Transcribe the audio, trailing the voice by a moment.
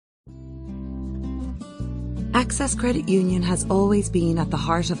Access Credit Union has always been at the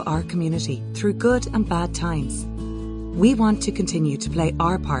heart of our community through good and bad times. We want to continue to play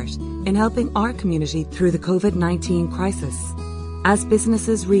our part in helping our community through the COVID-19 crisis. As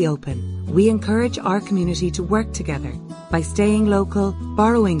businesses reopen, we encourage our community to work together by staying local,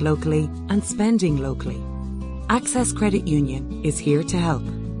 borrowing locally, and spending locally. Access Credit Union is here to help.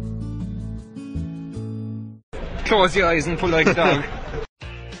 Close your eyes and pull like a dog.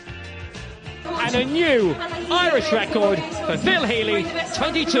 And a new Irish record for Phil Healy,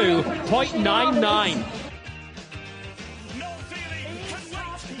 22.99.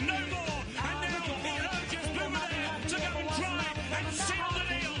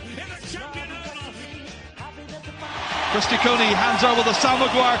 Christy Cooney hands over the Sam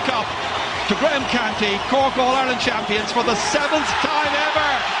Maguire Cup to Graham Canty, Cork All-Ireland champions for the 7th time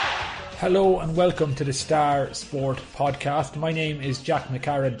ever. Hello and welcome to the Star Sport Podcast. My name is Jack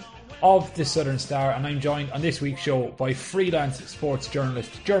McCarran of the Southern Star, and I'm joined on this week's show by freelance sports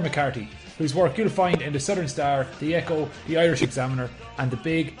journalist Ger McCarthy, whose work you'll find in the Southern Star, the Echo, the Irish Examiner and the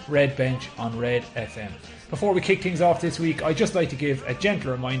Big Red Bench on Red FM. Before we kick things off this week, I'd just like to give a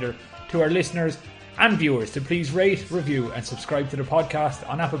gentle reminder to our listeners and viewers to please rate, review and subscribe to the podcast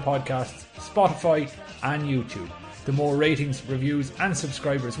on Apple Podcasts, Spotify and YouTube. The more ratings, reviews and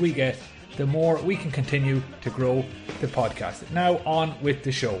subscribers we get, the more we can continue to grow the podcast. Now on with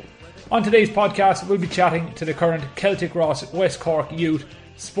the show. On today's podcast, we'll be chatting to the current Celtic Ross West Cork Youth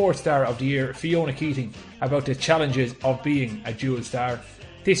Sports Star of the Year, Fiona Keating, about the challenges of being a dual star.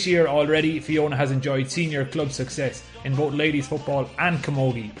 This year already, Fiona has enjoyed senior club success in both ladies football and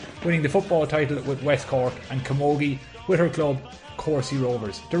camogie, winning the football title with West Cork and camogie with her club Corsie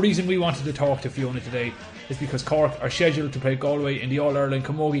Rovers. The reason we wanted to talk to Fiona today is because Cork are scheduled to play Galway in the All-Ireland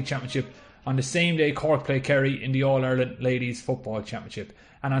Camogie Championship on the same day Cork play Kerry in the All-Ireland Ladies Football Championship.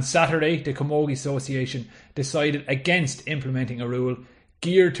 And on Saturday, the Camogie Association decided against implementing a rule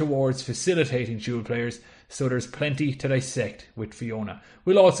geared towards facilitating dual players, so there's plenty to dissect with Fiona.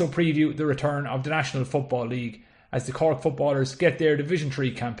 We'll also preview the return of the National Football League as the Cork footballers get their Division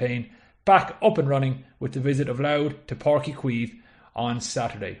 3 campaign back up and running with the visit of Louth to Páirc Uí Chaoimh on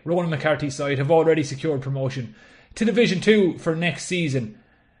Saturday. Ronan McCarthy's side have already secured promotion to Division 2 for next season,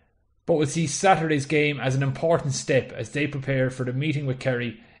 but will see Saturday's game as an important step as they prepare for the meeting with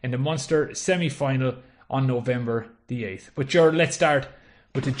Kerry in the Munster semi-final on November the 8th. But sure, let's start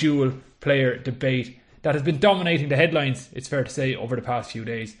with the dual player debate that has been dominating the headlines, it's fair to say, over the past few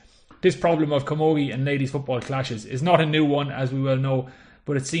days. This problem of camogie and ladies football clashes is not a new one, as we well know,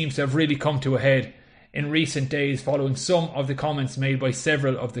 but it seems to have really come to a head in recent days following some of the comments made by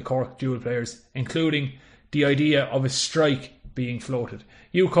several of the Cork dual players, including the idea of a strike being floated.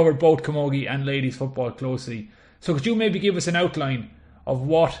 You covered both camogie and ladies football closely, so could you maybe give us an outline of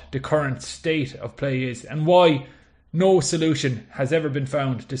what the current state of play is and why no solution has ever been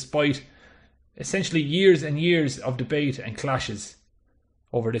found despite essentially years and years of debate and clashes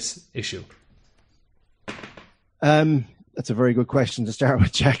over this issue? That's a very good question to start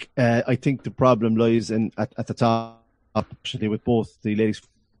with, Jack. I think the problem lies at the top, actually, with both the Ladies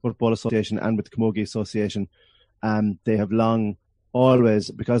Football Association and with the Camogie Association. They have long, always,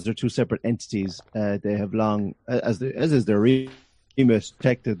 because they're two separate entities, they have long, as is their remit,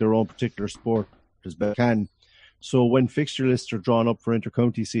 protected their own particular sport as best they can. So when fixture lists are drawn up for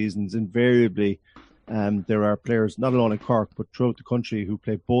inter-county seasons, invariably there are players, not alone in Cork, but throughout the country, who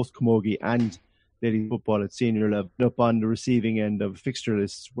play both camogie and ladies football at senior level, up on the receiving end of fixture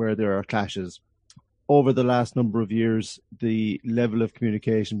lists where there are clashes. Over the last number of years, the level of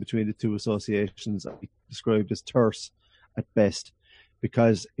communication between the two associations I described as terse at best.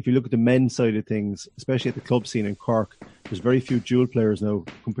 Because if you look at the men's side of things, especially at the club scene in Cork, there's very few dual players now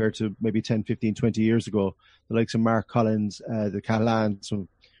compared to maybe 10, 15, 20 years ago. The likes of Mark Collins, the Catalans,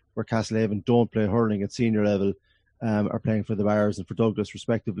 where Castlehaven don't play hurling at senior level, are playing for the Bars and for Douglas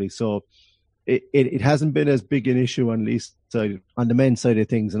respectively. So it hasn't been as big an issue on the men's side of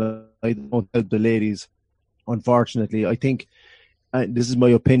things, and I don't help the ladies, unfortunately. I think, this is my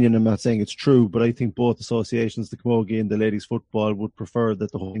opinion, I'm not saying it's true, but I think both associations, the camogie and the ladies football, would prefer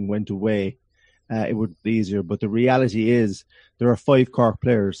that the whole thing went away. It would be easier. But the reality is there are 5 Cork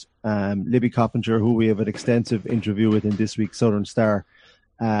players. Libby Coppinger, who we have an extensive interview with in this week's Southern Star,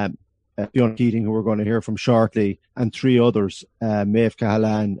 Fiona Keating, who we're going to hear from shortly, and 3 others, Maeve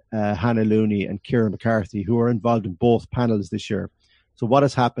Cahalan, Hannah Looney and Ciara McCarthy, who are involved in both panels this year. So what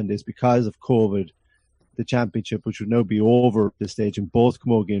has happened is, because of COVID, the championship, which would now be over at this stage in both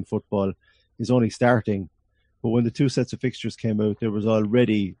camogie and football, is only starting. But when the 2 sets of fixtures came out, there was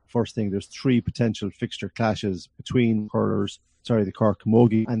already, first thing, there's 3 potential fixture clashes between hurlers the Cork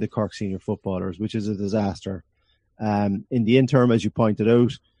Camogie and the Cork senior footballers, which is a disaster. In the interim, as you pointed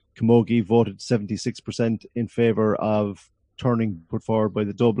out, Camogie voted 76% in favour of turning put forward by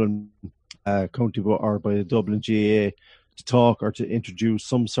the Dublin County or by the Dublin GAA to talk or to introduce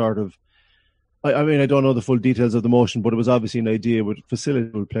some sort of, I mean, I don't know the full details of the motion, but it was obviously an idea with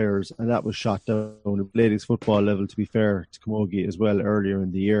facilitated players, and that was shot down at ladies football level, to be fair to Camogie as well, earlier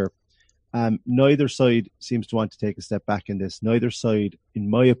in the year. Neither side seems to want to take a step back in this. Neither side, in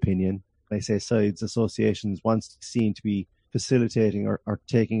my opinion, I say sides, associations, wants to seem to be facilitating or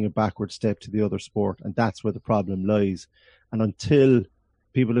taking a backward step to the other sport, and that's where the problem lies. And until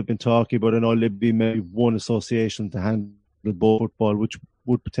people have been talking about, I know there'd be maybe one association to handle both football, which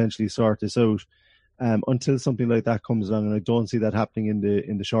would potentially sort this out. Until something like that comes along, and I don't see that happening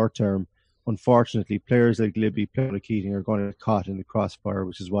in the short term, unfortunately, players like Libby, Fiona Keating are going to get caught in the crossfire,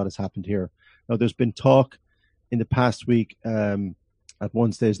 which is what has happened here. Now, there's been talk in the past week, at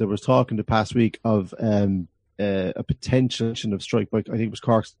one stage, there was talk in the past week of a potential of strike by, I think it was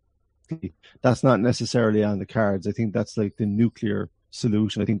Cork's. That's not necessarily on the cards. I think that's like the nuclear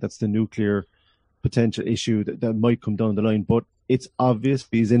solution. I think that's the nuclear potential issue that might come down the line. But it's obvious.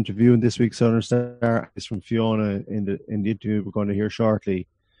 He's interviewing this week's Southern Star. It's from Fiona in the interview we're going to hear shortly.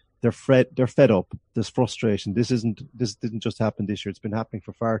 They're fed up. There's frustration. This didn't just happen this year. It's been happening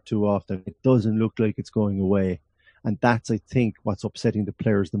for far too often. It doesn't look like it's going away. And that's, I think, what's upsetting the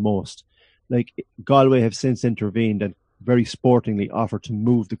players the most. Like, Galway have since intervened and very sportingly offered to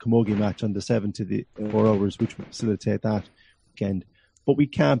move the Camogie match on the 7 to the 4 hours, which would facilitate that weekend. But we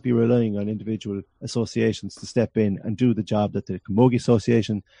can't be relying on individual associations to step in and do the job that the Camogie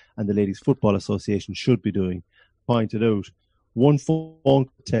Association and the Ladies Football Association should be doing. Pointed out, one phone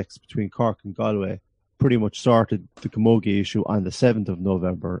text between Cork and Galway pretty much started the Camogie issue on the 7th of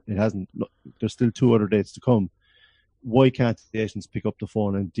November. There's still 2 other dates to come. Why can't the agents pick up the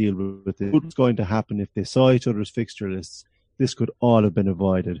phone and deal with it? What's going to happen if they saw each other's fixture lists? This could all have been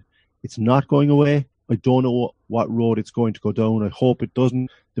avoided. It's not going away. I don't know what road it's going to go down. I hope it doesn't.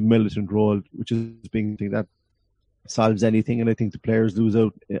 The militant road, which is being that solves anything, and I think the players lose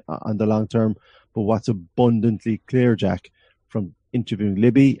out on the long term. But what's abundantly clear, Jack, from interviewing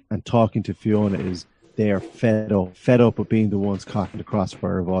Libby and talking to Fiona, is they are fed up of being the ones caught in the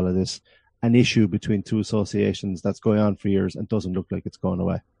crossfire of all of this. An issue between two associations that's going on for years and doesn't look like it's going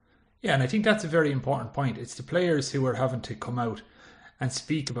away. Yeah, and I think that's a very important point. It's the players who are having to come out and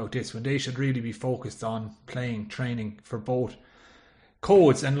speak about this when they should really be focused on playing, training for both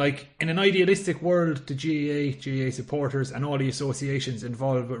codes. And like, in an idealistic world, the GAA supporters and all the associations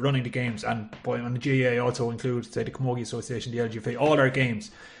involved with running the games, and the GAA also includes, say, the Camogie Association, the LGFA, all our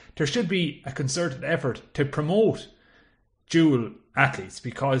games, there should be a concerted effort to promote dual athletes,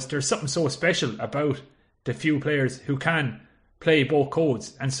 because there's something so special about the few players who can play both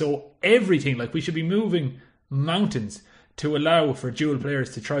codes. And so everything, like, we should be moving mountains to allow for dual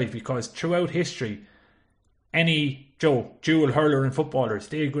players to thrive, because throughout history, any dual hurler and footballers,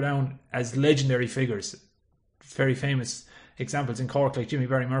 they go down as legendary figures. Very famous examples in Cork, like Jimmy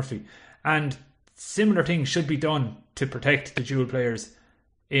Barry Murphy. And similar things should be done to protect the dual players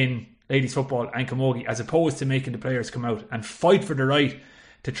in ladies football and Camogie, as opposed to making the players come out and fight for the right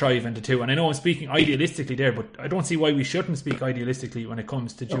to thrive into two. And I know I'm speaking idealistically there, but I don't see why we shouldn't speak idealistically when it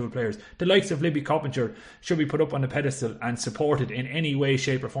comes to dual players. The likes of Libby Coppinger should be put up on a pedestal and supported in any way,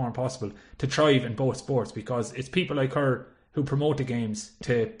 shape or form possible to thrive in both sports, because it's people like her who promote the games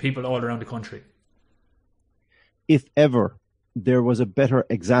to people all around the country. If ever there was a better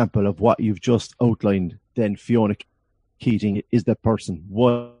example of what you've just outlined than Fiona Keating is that person.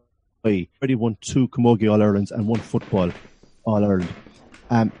 Why? Already won 2 Camogie All-Irelands and 1 football All-Ireland.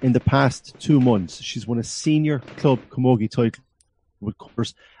 In the past 2 months, she's won a senior club Camogie title with Cork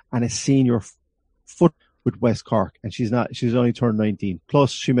and a senior foot with West Cork, and she's only turned 19.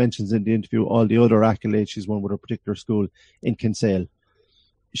 Plus, she mentions in the interview all the other accolades she's won with her particular school in Kinsale.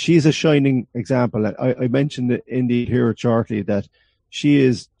 She's a shining example. I mentioned in the here shortly that she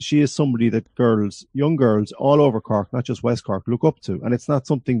is somebody that young girls all over Cork, not just West Cork, look up to. And it's not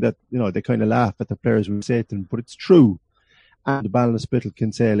something that, they kind of laugh at the players who say it to them, but it's true. And the Ballinspittle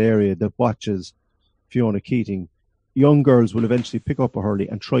Kinsale area that watches Fiona Keating, young girls will eventually pick up a hurley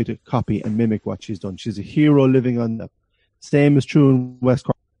and try to copy and mimic what she's done. She's a hero living on that. Same is true in West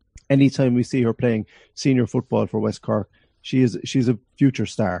Cork. Anytime we see her playing senior football for West Cork, she's a future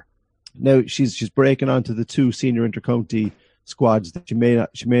star. Now she's breaking onto the 2 senior intercounty squads that she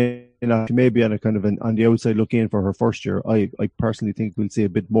may be on a kind of on the outside looking in for her first year. I personally think we'll see a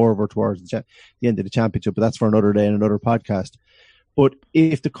bit more of her towards the end of the championship, but that's for another day and another podcast. But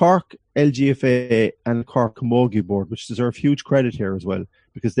if the Cork LGFA and Cork Camogie board, which deserve huge credit here as well,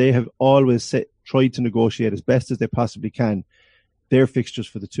 because they have always tried to negotiate as best as they possibly can their fixtures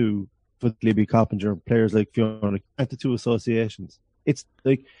for Libby Coppinger, players like Fiona, at the two associations. It's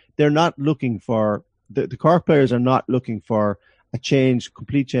like they're not looking for, the Cork players are not looking for a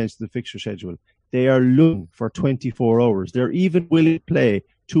complete change to the fixture schedule. They are looking for 24 hours. They're even willing to play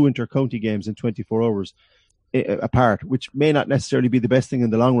 2 inter-county games in 24 hours apart, which may not necessarily be the best thing in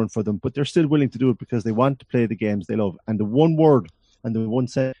the long run for them, but they're still willing to do it because they want to play the games they love. And the one word and the one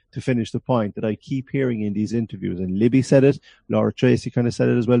set to finish the point that I keep hearing in these interviews, and Libby said it, Laura Tracy kind of said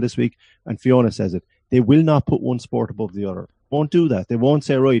it as well this week, and Fiona says it, they will not put one sport above the other. Won't do that. They won't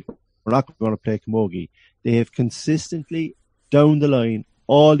say, right, we're not going to play camogie. They have consistently, down the line,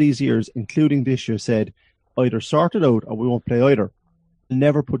 all these years, including this year, said either sort it out or we won't play either. They'll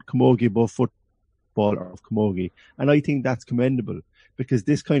never put camogie above football or camogie. And I think that's commendable, because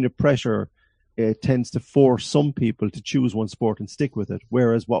this kind of pressure tends to force some people to choose one sport and stick with it.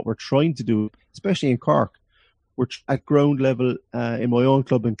 Whereas what we're trying to do, especially in Cork, we're at ground level in my own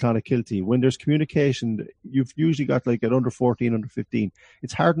club in Clonakilty, when there's communication, you've usually got like at under 14, under 15.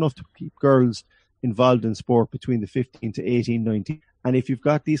 It's hard enough to keep girls involved in sport between the 15 to 18, 19. And if you've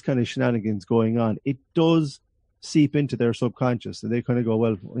got these kind of shenanigans going on, it does seep into their subconscious, and they kind of go,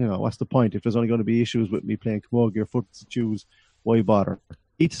 well, you know, what's the point? If there's only going to be issues with me playing camogie or football to choose, why bother?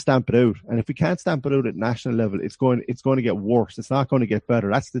 We need to stamp it out. And if we can't stamp it out at national level, it's going to get worse. It's not going to get better.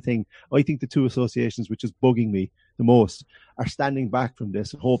 That's the thing. I think the two associations, which is bugging me the most, are standing back from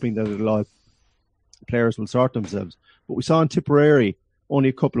this and hoping that a lot of players will sort themselves. But we saw in Tipperary only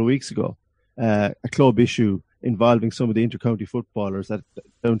a couple of weeks ago a club issue involving some of the inter-county footballers that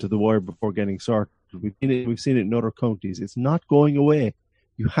down to the wire before getting sorted. We've seen it in other counties. It's not going away.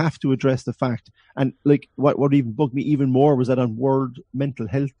 You have to address the fact. And like what even bugged me even more was that on World Mental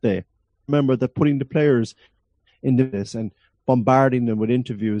Health Day, remember that putting the players into this and bombarding them with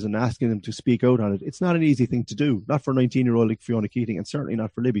interviews and asking them to speak out on it, it's not an easy thing to do. Not for a 19-year-old like Fiona Keating, and certainly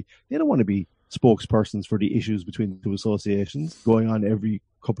not for Libby. They don't want to be spokespersons for the issues between the two associations, going on every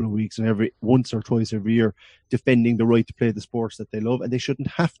couple of weeks and every once or twice every year, defending the right to play the sports that they love, and they shouldn't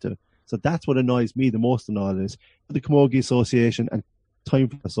have to. So that's what annoys me the most in all this. The Camogie Association and Time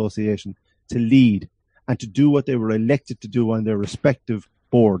for Association to lead and to do what they were elected to do on their respective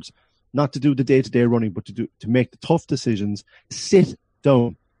boards, not to do the day-to-day running, but to make the tough decisions, sit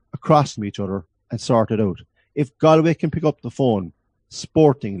down across from each other and sort it out. If Galway can pick up the phone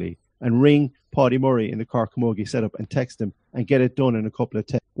sportingly and ring Paddy Murray in the Cork Camogie setup and text him and get it done in a couple of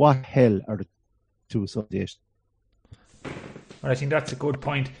texts, what hell are the two associations? Well, I think that's a good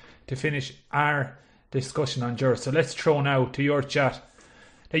point to finish our discussion on Ger. So let's throw now to your chat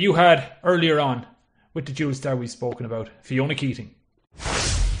that you had earlier on with the dual star we've spoken about, Fiona Keating.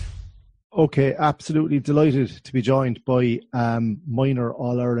 Okay, absolutely delighted to be joined by minor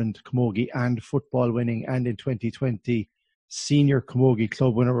All-Ireland Camogie and football winning, and in 2020 senior Camogie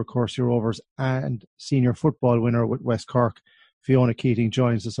club winner with Corsia Rovers and senior football winner with West Cork. Fiona Keating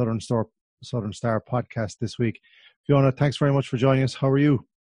joins the Southern Star podcast this week. Fiona, thanks very much for joining us. How are you?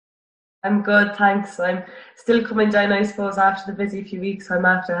 I'm good, thanks. I'm still coming down, I suppose, after the busy few weeks I'm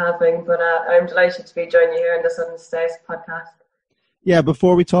after having, but I'm delighted to be joining you here on the Southern Stars podcast. Yeah,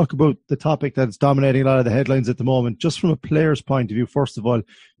 before we talk about the topic that's dominating a lot of the headlines at the moment, just from a player's point of view, first of all,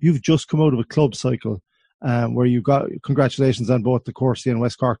 you've just come out of a club cycle where you got, congratulations on both the Corsia and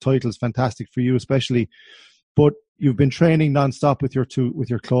West Cork titles, fantastic for you especially, but you've been training non-stop with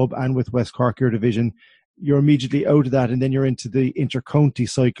your club and with West Cork, your division. You're immediately out of that, and then you're into the inter-county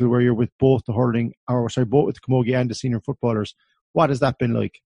cycle where you're with both the both with the Camogie and the senior footballers. What has that been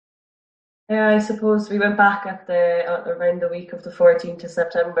like? Yeah, I suppose we went back at around the week of the 14th of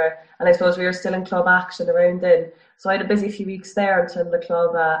September, and I suppose we were still in club action around then. So I had a busy few weeks there until the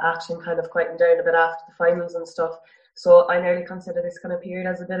club action kind of quietened down a bit after the finals and stuff. So I nearly consider this kind of period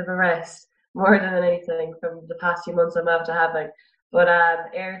as a bit of a rest, more than anything from the past few months I'm after having. But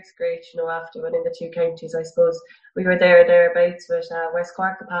it's great, after winning the two counties. I suppose we were thereabouts with West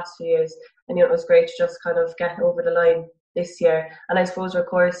Cork the past few years, and it was great to just kind of get over the line this year. And I suppose with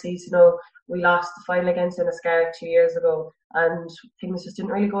Corsies, we lost the final against Inniscarra 2 years ago, and things just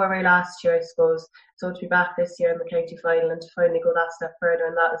didn't really go away last year, I suppose. So to be back this year in the county final and to finally go that step further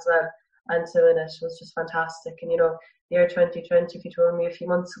in that as well, and to win it was just fantastic. And the year 2020, if you told me a few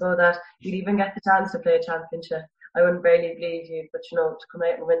months ago that you'd even get the chance to play a championship, I wouldn't barely believe you. But to come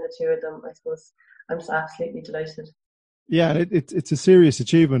out and win the two of them, I suppose I'm just absolutely delighted. Yeah, it's a serious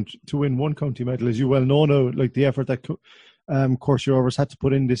achievement to win one county medal, as you well know now, like the effort that Corsia Rovers had to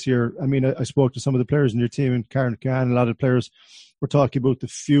put in this year. I mean, I spoke to some of the players in your team, and Karen Cahan, a lot of players we're talking about the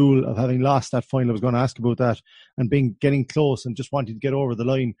fuel of having lost that final. I was going to ask about that, and getting close and just wanting to get over the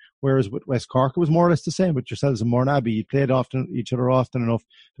line. Whereas with West Cork, it was more or less the same with yourselves and Mourneabbey. You played each other often enough.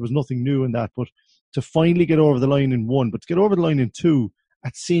 There was nothing new in that. But to finally get over the line in one, but to get over the line in two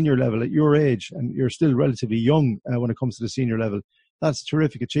at senior level, at your age, and you're still relatively young when it comes to the senior level, that's a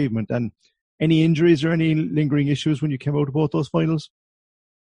terrific achievement. And any injuries or any lingering issues when you came out of both those finals?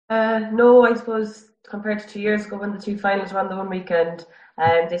 No, I suppose compared to 2 years ago when the two finals were on the one weekend,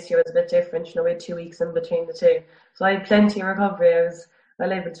 this year was a bit different. We had 2 weeks in between the two. So I had plenty of recovery. I was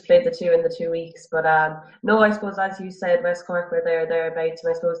well able to play the two in the 2 weeks. But no, I suppose, as you said, West Cork were thereabouts.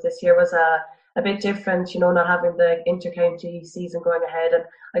 And I suppose this year was a bit different, not having the inter-county season going ahead. And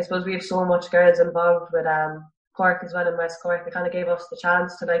I suppose we have so much girls involved with Cork as well in West Cork. It kind of gave us the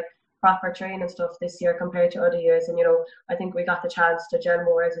chance to proper training and stuff this year compared to other years. And, I think we got the chance to gel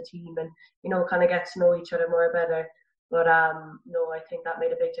more as a team and, kind of get to know each other more better. But no, I think that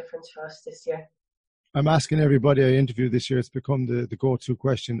made a big difference for us this year. I'm asking everybody I interview this year, it's become the go-to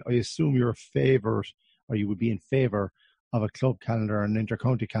question. I assume you're a favourite, or you would be in favour of a club calendar and an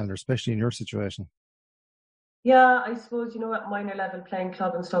inter-county calendar, especially in your situation. Yeah, I suppose, at minor level playing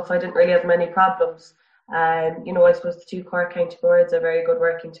club and stuff, I didn't really have many problems. I suppose the two Cork County boards are very good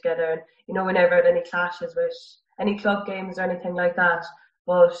working together, and we never had any clashes with any club games or anything like that.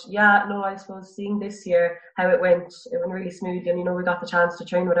 But yeah, no, I suppose seeing this year how it went really smoothly, and we got the chance to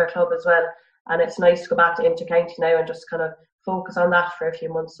train with our club as well, and it's nice to go back to inter-county now and just kind of focus on that for a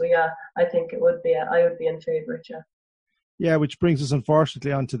few months. So yeah, I think I would be in favour. Yeah, which brings us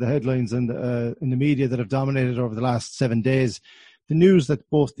unfortunately onto the headlines and in the media that have dominated over the last 7 days. The news that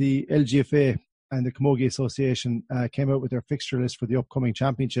both the LGFA and the Camogie Association came out with their fixture list for the upcoming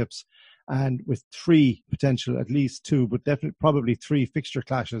championships, and with three potential, at least two, but definitely probably three fixture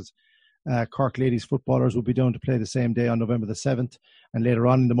clashes. Cork ladies footballers will be down to play the same day on November the 7th and later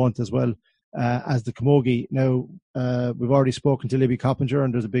on in the month as well as the Camogie. Now, we've already spoken to Libby Coppinger,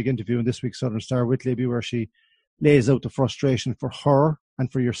 and there's a big interview in this week's Southern Star with Libby where she lays out the frustration for her and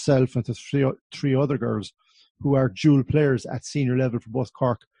for yourself and to three other girls who are dual players at senior level for both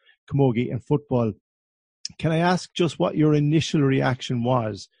Cork, Camogie and football. Can I ask just what your initial reaction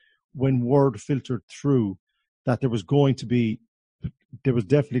was when word filtered through that there was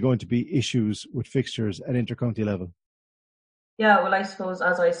definitely going to be issues with fixtures at inter-county level? Yeah, well, I suppose,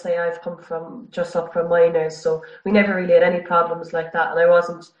 as I say, I've come from just up from minors, so we never really had any problems like that, and I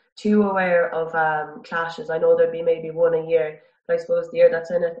wasn't too aware of clashes. I know there'd be maybe one a year, but I suppose the year that's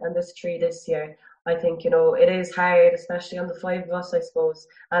in it, and there's three this year, I think, it is hard, especially on the five of us, I suppose.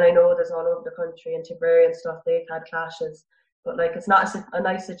 And I know there's all over the country, and Tipperary and stuff, they've had clashes. But, it's not a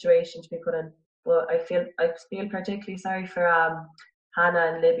nice situation to be put in. But I feel particularly sorry for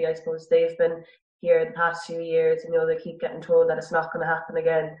Hannah and Libby. I suppose they've been here the past few years, and, they keep getting told that it's not going to happen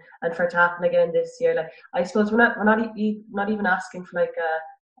again. And for it to happen again this year, I suppose we're not even asking for,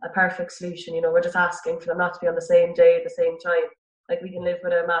 a perfect solution, we're just asking for them not to be on the same day at the same time. We can live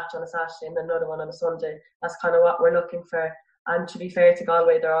with a match on a Saturday and then another one on a Sunday. That's kind of what we're looking for. And to be fair to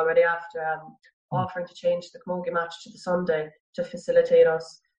Galway, they're already after offering to change the Camogie match to the Sunday to facilitate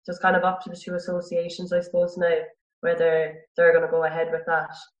us. So it's kind of up to the two associations, I suppose, now, whether they're going to go ahead with that.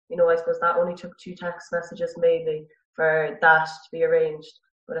 I suppose that only took 2 text messages maybe for that to be arranged.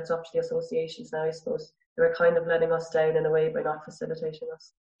 But it's up to the associations now, I suppose. They were kind of letting us down in a way by not facilitating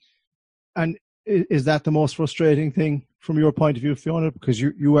us. And is that the most frustrating thing from your point of view, Fiona? Because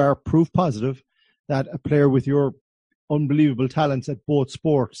you are proof positive that a player with your unbelievable talents at both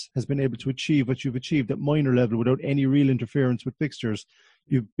sports has been able to achieve what you've achieved at minor level without any real interference with fixtures.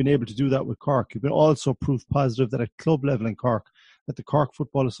 You've been able to do that with Cork. You've been also proof positive that at club level in Cork, that the Cork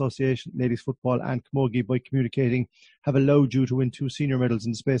Football Association, Ladies Football and Camogie, by communicating, have allowed you to win 2 senior medals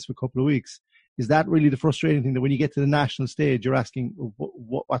in the space of a couple of weeks. Is that really the frustrating thing, that when you get to the national stage, you're asking,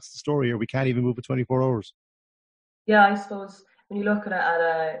 what's the story, or we can't even move it 24 hours? Yeah, I suppose when you look at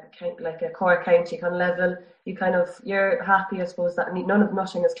it at a Cork County kind of level, you're happy, I suppose, that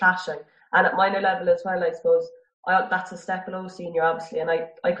nothing is clashing. And at minor level as well, I suppose, that's a step below senior, obviously, and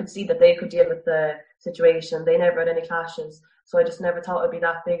I could see that they could deal with the situation. They never had any clashes, so I just never thought it would be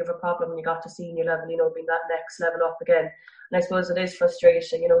that big of a problem when you got to senior level, being that next level up again. And I suppose it is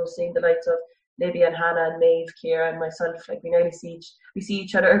frustration, seeing the likes of Libby and Hannah and Maeve, Ciara and myself, we nearly see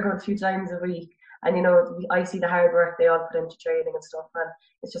each other a good few times a week, and I see the hard work they all put into training and stuff, and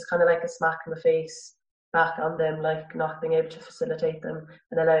it's just kind of like a smack in the face back on them, not being able to facilitate them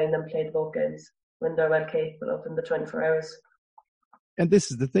and allowing them to play the both games when they're well capable of in the 24 hours. And this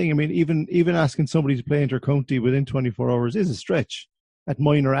is the thing, even asking somebody to play inter-county within 24 hours is a stretch at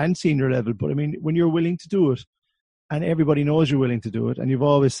minor and senior level, but when you're willing to do it, and everybody knows you're willing to do it, and you've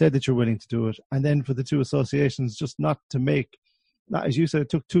always said that you're willing to do it, and then for the two associations just not to make, not, as you said, it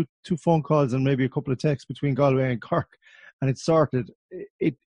took two phone calls and maybe a couple of texts between Galway and Cork, and it sorted.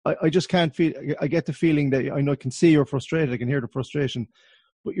 I just can't feel. I get the feeling that I know I can see you're frustrated. I can hear the frustration,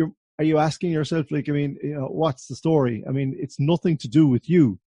 but are you asking yourself, like, I mean, what's the story? I mean, it's nothing to do with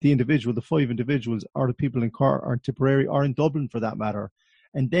you, the individual, the 5 individuals, or the people in Cork or in Tipperary or in Dublin for that matter.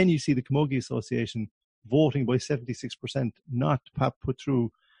 And then you see the Camogie Association voting by 76% not to put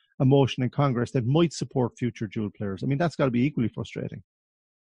through a motion in Congress that might support future dual players. I mean, that's got to be equally frustrating.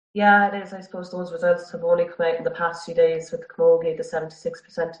 Yeah, it is. I suppose those results have only come out in the past few days with the Camogie, the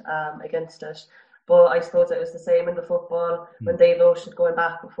 76% against it. But I suppose it was the same in the football when they voted going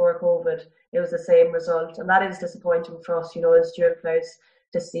back before COVID. It was the same result. And that is disappointing for us, as dual players,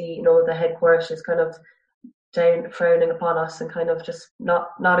 to see, the headquarters kind of frowning upon us and kind of just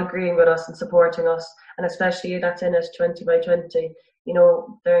not agreeing with us and supporting us, and especially that's in it 20 by 20.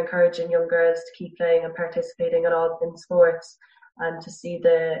 They're encouraging young girls to keep playing and participating in sports, and to see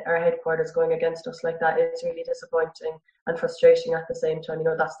our headquarters going against us like that is really disappointing and frustrating at the same time.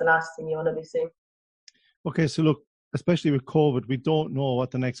 That's the last thing you want to be seeing. Okay, so look, especially with COVID, we don't know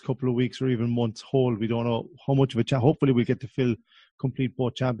what the next couple of weeks or even months hold. We don't know how much of a chance. Hopefully we'll get to complete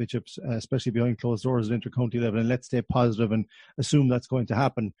both championships, especially behind closed doors at inter-county level, and let's stay positive and assume that's going to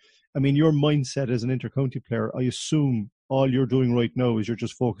happen. I mean, your mindset as an inter-county player, I assume all you're doing right now is you're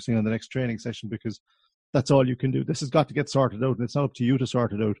just focusing on the next training session, because that's all you can do. This has got to get sorted out, and it's not up to you to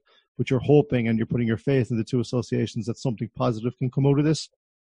sort it out, but you're hoping and you're putting your faith in the two associations that something positive can come out of this.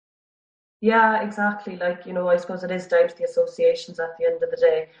 Yeah, exactly. I suppose it is down to the associations at the end of the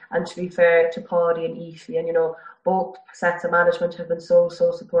day. And to be fair to Paddy and Aoife, and, both sets of management have been so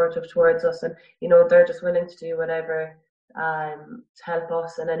supportive towards us. And, they're just willing to do whatever to help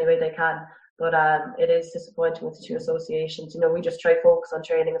us in any way they can. But it is disappointing with the two associations. We just try to focus on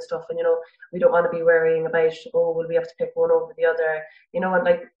training and stuff. And, we don't want to be worrying about, will we have to pick one over the other?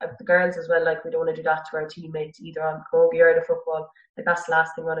 And the girls as well, we don't want to do that to our teammates, either on Camogie or the football. That's the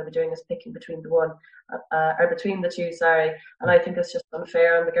last thing we want to be doing, is picking between between the two, sorry. And I think it's just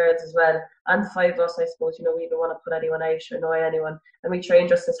unfair on the girls as well. And the 5 of us, I suppose, we don't want to put anyone out or annoy anyone. And we train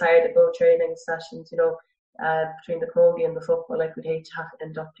just as hard at both training sessions, between the Camogie and the football. We'd hate to have to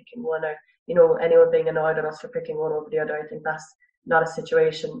end up picking one, or, anyone being annoyed at us for picking one over the other. I think that's not a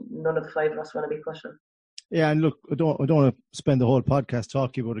situation none of the 5 of us want to be pushing. Yeah, and look, I don't want to spend the whole podcast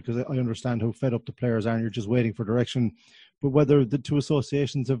talking about it, because I understand how fed up the players are and you're just waiting for direction. But whether the two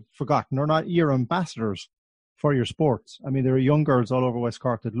associations have forgotten or not, you're ambassadors for your sports. I mean, there are young girls all over West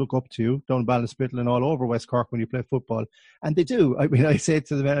Cork that look up to you, down Ballinspittle and all over West Cork when you play football. And they do. I mean, I say it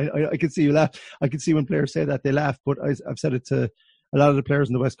to them, I can see you laugh. I can see when players say that, they laugh. But I've said it to a lot of the players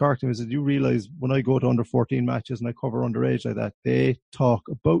in the West Cork team, is that you realise when I go to under 14 matches and I cover underage like that, they talk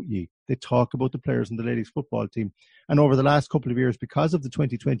about you. They talk about the players in the ladies football team. And over the last couple of years, because of the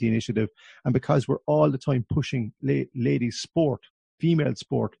 2020 initiative, and because we're all the time pushing ladies sport, female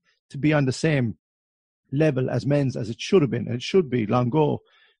sport, to be on the same level as men's, as it should have been, and it should be long ago,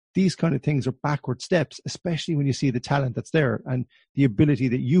 these kind of things are backward steps, especially when you see the talent that's there and the ability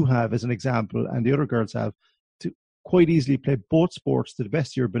that you have as an example and the other girls have to quite easily play both sports to the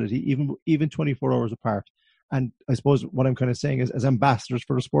best of your ability, even 24 hours apart. And I suppose what I'm kind of saying is, as ambassadors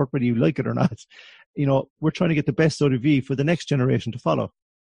for the sport, whether you like it or not, we're trying to get the best out of you for the next generation to follow.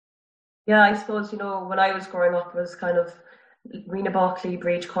 Yeah, I suppose, when I was growing up, it was kind of Rena Buckley,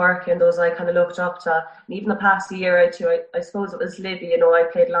 Breach Cork, and those I kind of looked up to. And even the past year or two, I suppose it was Libby. I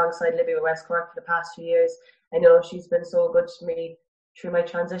played alongside Libby with West Cork for the past few years. I know she's been so good to me through my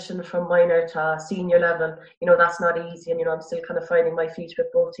transition from minor to senior level. That's not easy, and I'm still kind of finding my feet with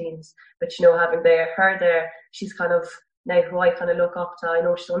both teams. But having her there, she's kind of now who I kind of look up to. I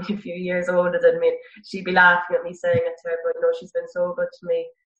know she's only a few years older than me. She'd be laughing at me saying it to her, but she's been so good to me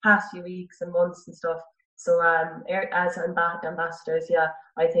past few weeks and months and stuff. So as ambassadors, yeah,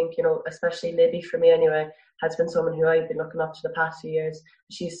 I think especially Libby for me anyway has been someone who I've been looking up to the past few years.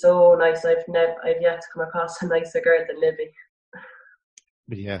 She's so nice. I've yet to come across a nicer girl than Libby.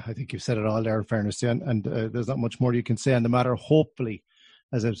 But yeah, I think you've said it all there, in fairness to you, and there's not much more you can say on the matter. Hopefully,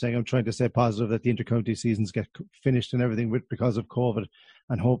 as I'm saying, I'm trying to stay positive that the inter-county seasons get finished and everything because of COVID,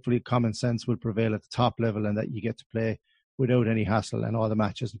 and hopefully common sense will prevail at the top level and that you get to play without any hassle and all the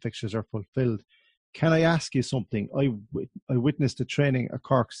matches and fixtures are fulfilled. Can I ask you something? I witnessed a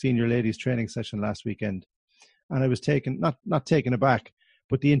Cork senior ladies training session last weekend, and I was not taken aback,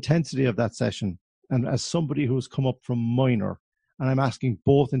 but the intensity of that session, and as somebody who's come up from minor, and I'm asking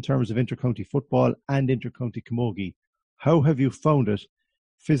both in terms of inter-county football and inter-county camogie, how have you found it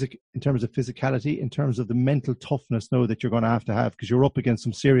in terms of physicality, in terms of the mental toughness now that you're going to have, because you're up against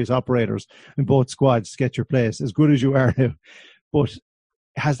some serious operators in both squads to get your place, as good as you are now. But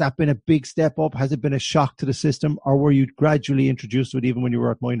has that been a big step up? Has it been a shock to the system, or were you gradually introduced to it even when you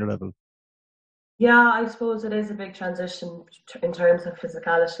were at minor level? Yeah, I suppose it is a big transition in terms of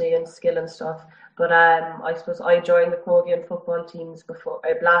physicality and skill and stuff. But I suppose I joined the Camogian football teams before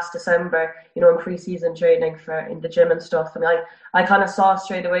last December, in pre-season training in the gym and stuff. And I kind of saw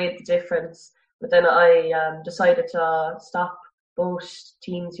straight away the difference. But then I decided to stop both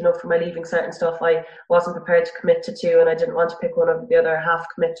teams, for my leaving cert and stuff. I wasn't prepared to commit to two, and I didn't want to pick one over the other, half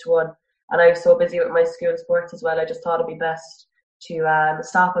commit to one. And I was so busy with my school sports as well, I just thought it'd be best to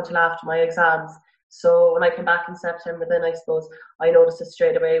stop until after my exams. So when I came back in September, then I suppose I noticed it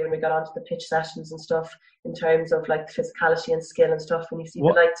straight away when we got onto the pitch sessions and stuff, in terms of like physicality and skill and stuff. When you see the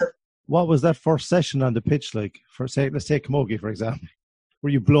likes of... What was that first session on the pitch like? Let's take Camogie, for example. Were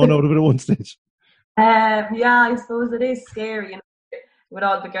you blown out of it at one stage? Yeah, I suppose it is scary, with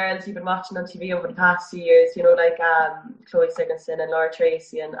all the girls you've been watching on TV over the past few years, like Chloe Sigurdsson and Laura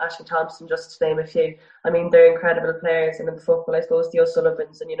Tracy and Ashton Thompson, just to name a few. I mean, they're incredible players, and in the football, I suppose the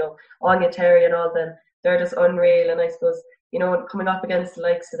O'Sullivans and, Anya Terry and all them, they're just unreal. And I suppose, coming up against the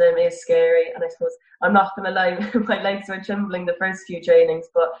likes of them is scary. And I suppose, I'm not going to lie, my legs were trembling the first few trainings,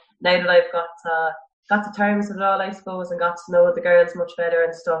 but now that I've got to terms with it all, I suppose, and got to know the girls much better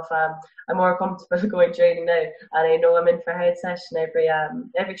and stuff, I'm more comfortable going training now, and I know I'm in for a hard session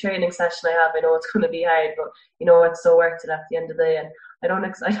every training session I have. I know it's going to be hard, but it's so worth it at the end of the day. And I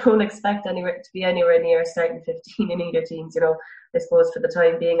don't expect to be anywhere near starting 15 in either teams. I suppose for the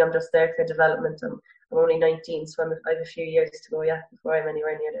time being, I'm just there for development. I'm only 19, so I have a few years to go before I'm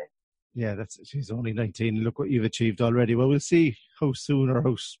anywhere near there. Yeah, she's only 19. Look what you've achieved already. Well, we'll see how soon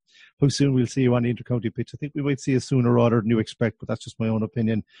we'll see you on the intercounty pitch. I think we might see you sooner rather than you expect, but that's just my own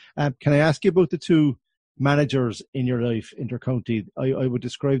opinion. Can I ask you about the two managers in your life, intercounty? I would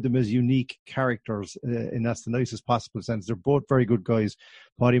describe them as unique characters, and that's the nicest possible sense. They're both very good guys,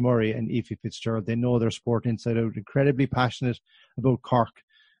 Paddy Murray and Aoife Fitzgerald. They know their sport inside out, incredibly passionate about Cork,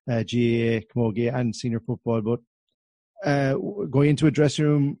 GAA, Camogie and senior football. But going into a dressing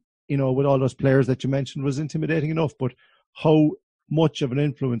room, with all those players that you mentioned was intimidating enough, but how much of an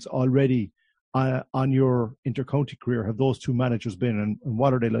influence already on your intercounty career have those two managers been, and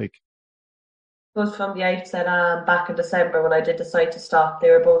what are they like? Both from the outset, back in December when I did decide to stop, they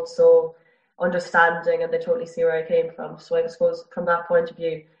were both so understanding and they totally see where I came from. So I suppose from that point of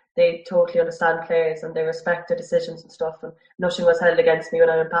view, they totally understand players and they respect their decisions and stuff, and nothing was held against me when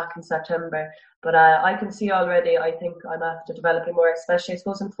I went back in September. But I can see already, I think I'm after developing more, especially I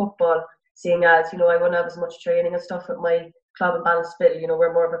suppose in football, seeing as, I won't have as much training and stuff at my club in Ballinspittle.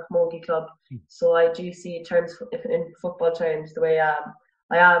 We're more of a camogie club. So I do see in football terms, the way I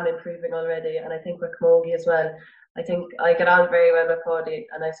am improving already. And I think with camogie as well, I think I get on very well with Paddy,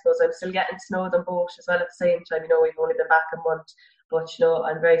 and I suppose I'm still getting to know them both as well at the same time. We've only been back a month, but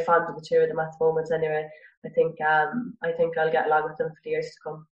I'm very fond of the two of them at the moment anyway. I think I'll get along with them for the years to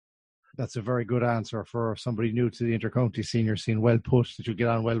come. That's a very good answer for somebody new to the intercounty senior scene. Well put, that you'll get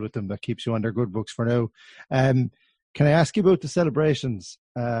on well with them. That keeps you on their good books for now. Can I ask you about the celebrations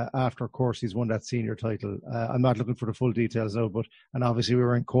after Corsi's won that senior title? I'm not looking for the full details now, and obviously we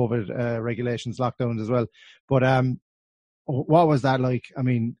were in COVID regulations, lockdowns as well. But what was that like? I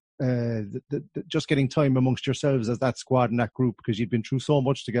mean, just getting time amongst yourselves as that squad and that group, because you'd been through so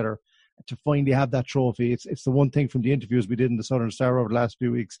much together, to finally have that trophy. It's the one thing from the interviews we did in the Southern Star over the last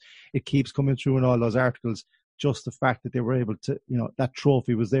few weeks. It keeps coming through in all those articles. Just the fact that they were able to, that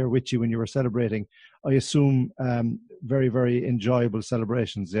trophy was there with you when you were celebrating. I assume very, very enjoyable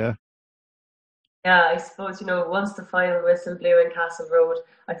celebrations, yeah? Yeah, I suppose, once the final whistle blew in Castle Road,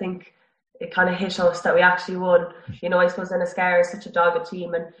 I think it kind of hit us that we actually won. I suppose Enniscarra is such a dogged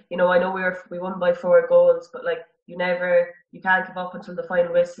team, and, I know we won by 4 goals, but like, you can't give up until the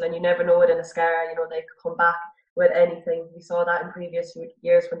final whistle, and you never know it in Enniscarra, they could come back with anything. We saw that in previous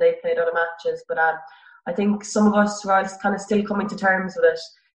years when they played other matches, but I think some of us were kind of still coming to terms with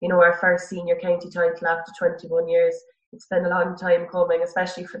it. Our first senior county title after 21 years. It's been a long time coming,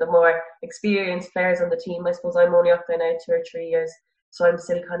 especially for the more experienced players on the team. I suppose I'm only up there now 2 or 3 years, so I'm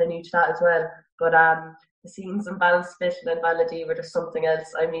still kind of new to that as well. But the scenes in Ballinspittle and Balladee were just something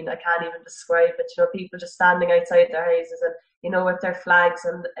else. I mean, I can't even describe it. People just standing outside their houses and, with their flags,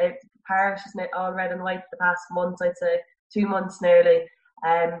 and the parish is all red and white for the past month, I'd say 2 months nearly.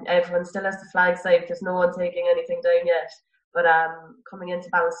 Everyone still has the flags out. There's no one taking anything down yet. But coming into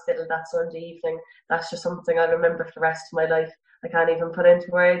Ballinspittle that Sunday evening, that's just something I'll remember for the rest of my life. I can't even put into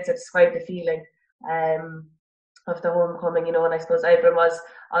words or describe the feeling. the homecoming, you know, and I suppose everyone was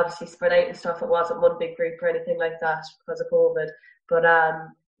obviously spread out and stuff. It wasn't one big group or anything like that because of COVID. But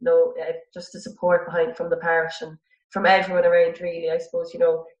no, just the support behind from the parish and from everyone around, really. I suppose, you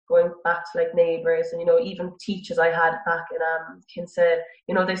know, going back to like neighbours and, you know, even teachers I had back in Kinsale,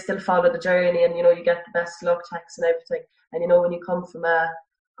 you know, they still follow the journey, and, you know, you get the best luck texts and everything. And, you know, when you come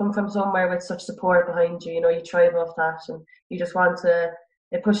from somewhere with such support behind you, you know, you thrive off that, and you just want to,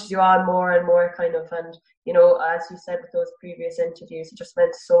 it pushes you on more and more, kind of. And, you know, as you said with those previous interviews, it just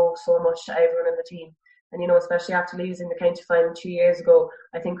meant so much to everyone in the team. And, you know, especially after losing the county final 2 years ago,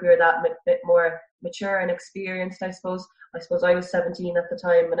 I think we were that bit more mature and experienced, I suppose. I suppose I was 17 at the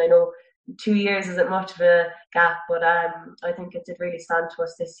time, and I know 2 years isn't much of a gap, but I think it did really stand to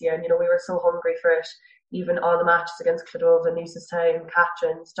us this year. And, you know, we were so hungry for it. Even all the matches against Clodova, Newcestown,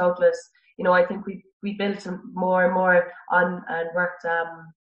 Catrins, Douglas, you know, I think we built more and more on and worked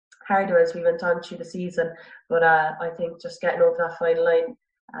harder as we went on through the season. But I think just getting over that final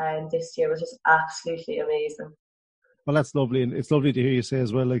line this year was just absolutely amazing. Well, that's lovely, and it's lovely to hear you say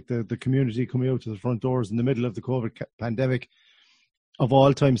as well, like the community coming out to the front doors in the middle of the COVID pandemic, of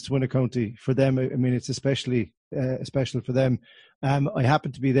all times to win a county. For them, I mean, it's especially special for them. I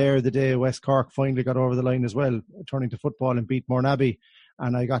happened to be there the day West Cork finally got over the line as well, turning to football and beat Mourneabbey,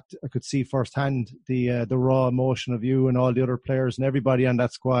 and I could see firsthand the raw emotion of you and all the other players and everybody on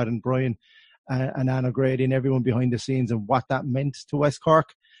that squad, and Brian and Anna Grady and everyone behind the scenes, and what that meant to West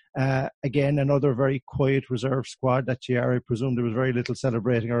Cork. Again, another very quiet reserve squad that year. I presume there was very little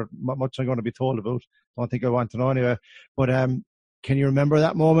celebrating, or much I'm going to be told about. Don't think I want to know anyway. But can you remember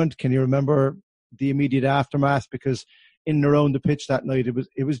that moment? Can you remember the immediate aftermath? Because in and around the pitch that night,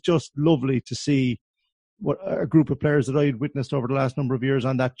 it was just lovely to see what a group of players that I had witnessed over the last number of years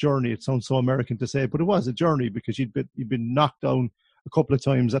on that journey. It sounds so American to say, but it was a journey, because you'd been knocked down a couple of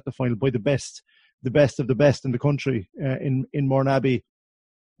times at the final by the best of the best in the country in Mourneabbey,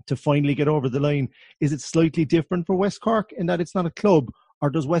 to finally get over the line. Is it slightly different for West Cork in that it's not a club,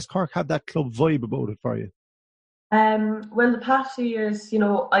 or does West Cork have that club vibe about it for you? Well, the past few years, you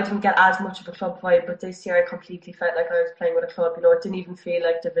know, I didn't get as much of a club vibe, but this year I completely felt like I was playing with a club. You know, it didn't even feel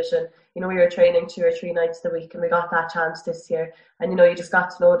like division. You know, we were training 2 or 3 nights a week, and we got that chance this year. And, you know, you just got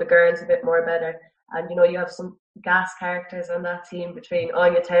to know the girls a bit more better. And, you know, you have some gas characters on that team between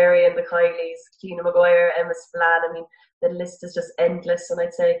Anya Terry and the Kylies, Keena Maguire, Emma Spillane. I mean, the list is just endless. And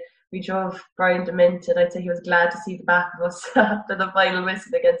I'd say we drove Brian demented. I'd say he was glad to see the back of us after the final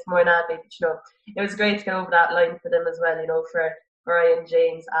whistle against Mourneabbey. But, you know, it was great to get over that line for them as well, you know, for Brian,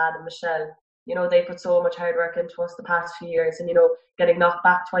 James, Adam, Michelle. You know, they put so much hard work into us the past few years, and, you know, getting knocked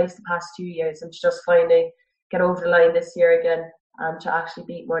back twice the past 2 years, and to just finally get over the line this year again, and to actually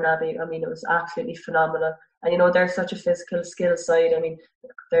beat Mourneabbey. I mean, it was absolutely phenomenal. And, you know, they're such a physical skill side. I mean,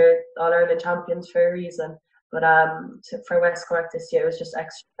 they're All-Ireland champions for a reason. But for West Cork this year, it was just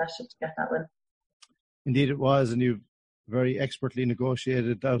extra special to get that win. Indeed it was, and you've very expertly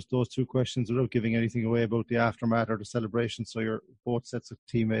negotiated those 2 questions without giving anything away about the aftermath or the celebration. So your both sets of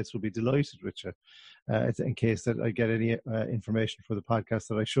teammates will be delighted with you, in case that I get any information for the podcast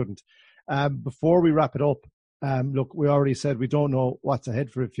that I shouldn't. Before we wrap it up, look, we already said we don't know what's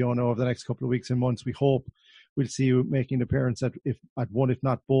ahead for Fiona over the next couple of weeks and months. We hope we'll see you making an appearance at one, if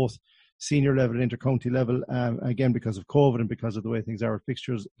not both, senior level and inter-county level, again, because of COVID and because of the way things are with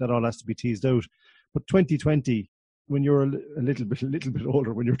fixtures, that all has to be teased out. But 2020, when you're a little bit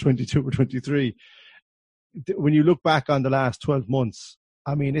older, when you're 22 or 23, when you look back on the last 12 months,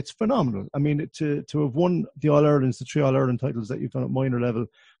 I mean, it's phenomenal. I mean, to have won the All-Irelands, the 3 All-Ireland titles that you've done at minor level,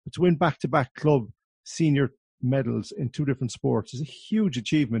 but to win back-to-back club senior medals in 2 different sports is a huge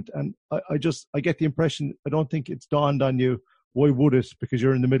achievement. And I get the impression, I don't think it's dawned on you, why would it? Because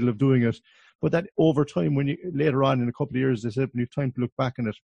you're in the middle of doing it. But that over time, when you later on in a couple of years, they said, when you've time to look back on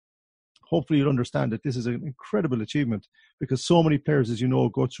it, hopefully you'll understand that this is an incredible achievement, because so many players, as you know,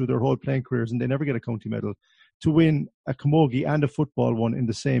 go through their whole playing careers and they never get a county medal. To win a camogie and a football one in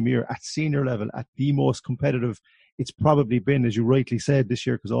the same year at senior level, at the most competitive it's probably been, as you rightly said, this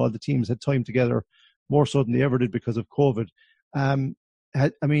year, because all the teams had time together more so than they ever did because of COVID.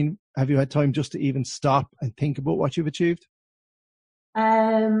 I mean, have you had time just to even stop and think about what you've achieved?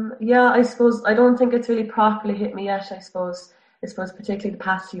 Yeah, I suppose I don't think it's really properly hit me yet. I suppose particularly the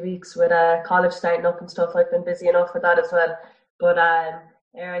past few weeks with college starting up and stuff, I've been busy enough with that as well. But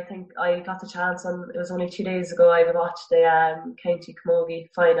I think I got the chance on, it was only 2 days ago, I watched the county camogie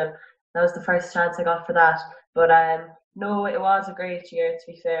final. That was the first chance I got for that. But no, it was a great year,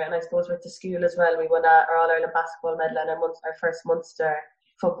 to be fair. And I suppose with the school as well, we won our All-Ireland basketball medal and our first Munster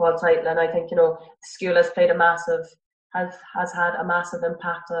football title. And I think, you know, the school has had a massive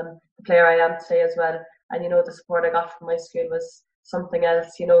impact on the player I am today as well. And, the support I got from my school was something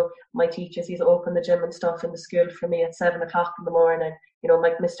else. My teachers, he's opened the gym and stuff in the school for me at 7 o'clock in the morning,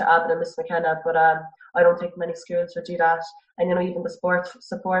 like Mr. Abbott and Miss McKenna, but I don't think many schools would do that. And, even the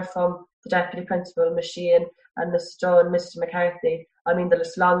support from the deputy principal, Miss Sheehan, and Miss Joe and Mr. McCarthy. I mean,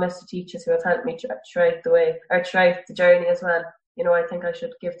 there's a long list of teachers who have helped me throughout the journey as well. I think I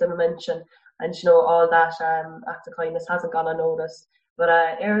should give them a mention. And, all that act of kindness hasn't gone unnoticed. But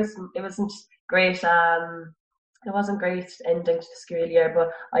it wasn't great. It wasn't great ending to the school year,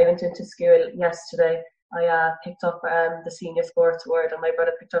 but I went into school yesterday. I picked up the Senior Sports Award, and my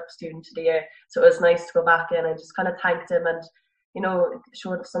brother picked up Student of the Year. So it was nice to go back in and just kind of thanked him and,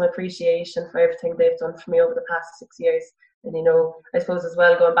 showed some appreciation for everything they've done for me over the past 6 years. And, I suppose as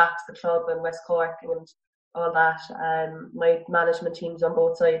well, going back to the club in West Cork and all that, my management teams on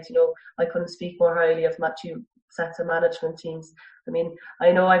both sides, I couldn't speak more highly of my two sets of management teams. I mean,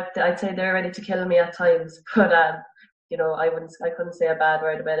 I know I'd say they're ready to kill me at times, but I couldn't say a bad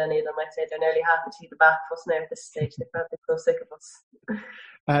word about any of them. I'd say they're nearly happy to be the back of us now at this stage. They're probably so sick of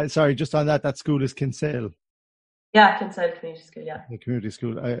us. Sorry, just on that school is Kinsale. Yeah, Kinsale Community School, yeah. The community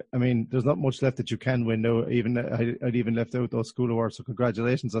school. I mean, there's not much left that you can win now. I'd even left out those school awards, so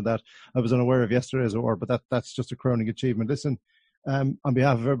congratulations on that. I was unaware of yesterday's award, but that's just a crowning achievement. Listen, on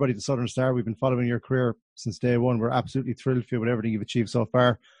behalf of everybody at the Southern Star, we've been following your career since day one. We're absolutely thrilled for you with everything you've achieved so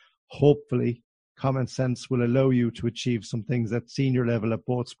far. Hopefully, common sense will allow you to achieve some things at senior level at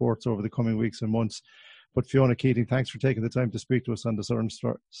both sports over the coming weeks and months. But Fiona Keating, thanks for taking the time to speak to us on the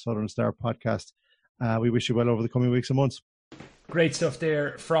Southern Star podcast. We wish you well over the coming weeks and months. Great stuff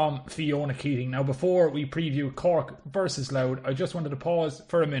there from Fiona Keating. Now, before we preview Cork versus Louth, I just wanted to pause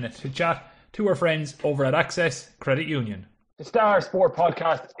for a minute to chat to our friends over at Access Credit Union. The Star Sport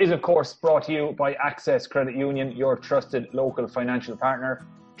Podcast is, of course, brought to you by Access Credit Union, your trusted local financial partner.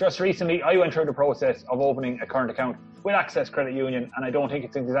 Just recently, I went through the process of opening a current account with Access Credit Union, and I don't think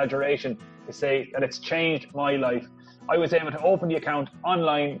it's an exaggeration to say that it's changed my life. I was able to open the account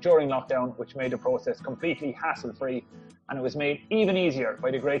online during lockdown, which made the process completely hassle-free, and it was made even easier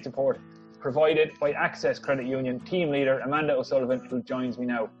by the great support provided by Access Credit Union team leader Amanda O'Sullivan, who joins me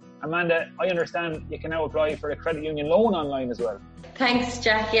now. Amanda, I understand you can now apply for a credit union loan online as well. Thanks,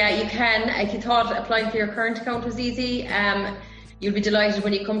 Jack. Yeah, you can. If you thought applying for your current account was easy, you'll be delighted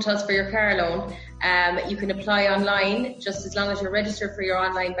when you come to us for your car loan. You can apply online just as long as you're registered for your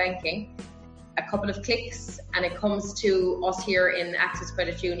online banking. A couple of clicks and it comes to us here in Access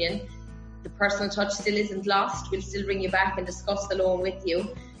Credit Union. The personal touch still isn't lost. We'll still bring you back and discuss the loan with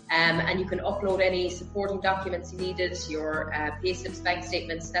you. And you can upload any supporting documents you needed, your payslips, bank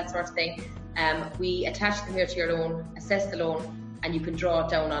statements, that sort of thing. We attach them here to your loan, assess the loan, and you can draw it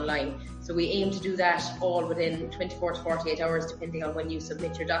down online. So we aim to do that all within 24 to 48 hours, depending on when you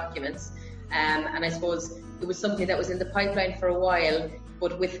submit your documents. And I suppose it was something that was in the pipeline for a while,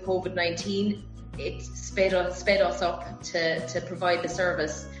 but with COVID-19, it sped us up to provide the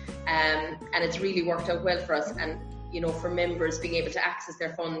service. And it's really worked out well for us. And for members being able to access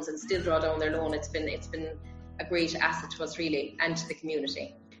their funds and still draw down their loan, it's been a great asset to us really and to the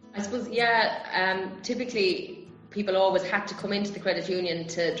community. I suppose, typically people always had to come into the credit union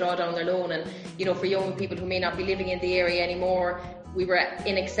to draw down their loan, and for younger people who may not be living in the area anymore, we were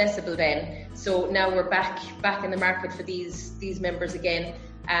inaccessible then. So now we're back in the market for these members again.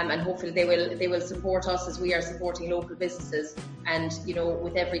 And hopefully they will support us as we are supporting local businesses. And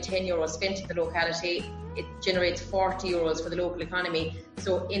with every €10 spent in the locality, it generates €40 for the local economy.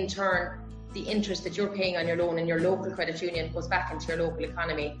 So in turn, the interest that you're paying on your loan in your local credit union goes back into your local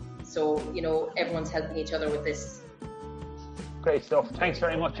economy. So everyone's helping each other with this. Great stuff. Thanks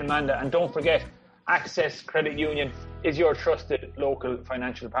very much, Amanda. And don't forget, Access Credit Union is your trusted local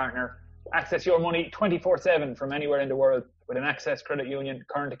financial partner. Access your money 24/7 from anywhere in the world with an Access Credit Union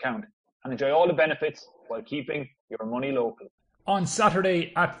current account and enjoy all the benefits while keeping your money local. On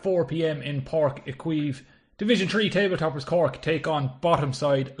Saturday at 4 p.m. in Páirc Uí Chaoimh, Division 3 tabletoppers Cork take on bottom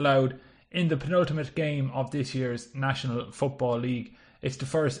side Louth in the penultimate game of this year's National Football League. It's the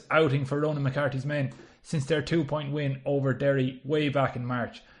first outing for Ronan McCarthy's men since their 2-point win over Derry way back in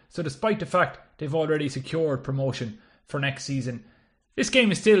March. So despite the fact they've already secured promotion for next season, this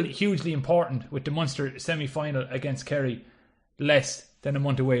game is still hugely important with the Munster semi-final against Kerry less than a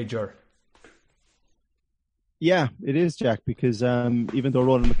month away, Ger. Yeah, it is, Jack, because even though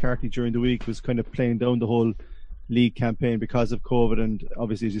Ronan McCarthy during the week was kind of playing down the whole league campaign because of COVID, and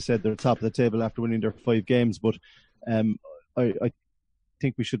obviously, as you said, they're top of the table after winning their 5 games, but I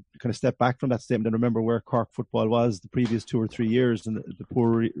think we should kind of step back from that statement and remember where Cork football was the previous 2 or 3 years and the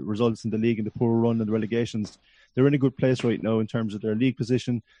poor results in the league and the poor run and the relegations. They're in a good place right now in terms of their league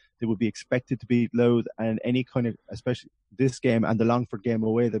position. They would be expected to beat Louth, and any kind of, especially this game and the Longford game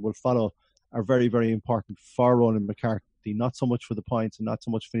away that will follow, are very, very important for Ronan McCarthy. Not so much for the points and not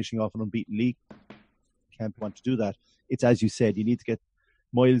so much finishing off an unbeaten league. Can't want to do that. It's, as you said, you need to get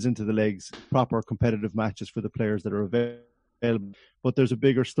miles into the legs, proper competitive matches for the players that are available. But there's a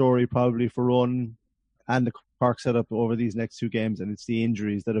bigger story probably for Ronan and the Cork setup over these next two games, and it's the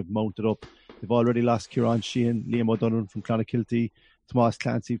injuries that have mounted up. They've already lost Kieran Sheehan, Liam O'Donovan from Clonakilty, Tomas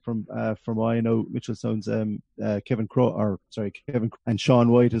Clancy from Iano, Mitchellstone's Kevin and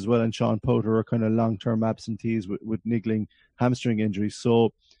Sean White as well, and Sean Potter are kind of long-term absentees with niggling hamstring injuries.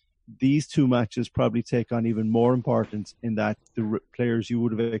 So these two matches probably take on even more importance in that the players you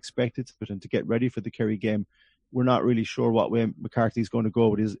would have expected to get ready for the Kerry game. We're not really sure what way McCarthy's going to go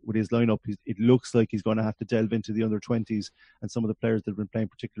with his lineup. It looks like he's going to have to delve into the under-20s and some of the players that have been playing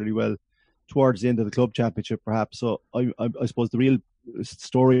particularly well towards the end of the club championship, perhaps. So I suppose the real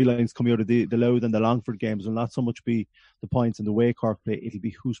storylines coming out of the Louth and the Longford games will not so much be the points and the way Cork play. It'll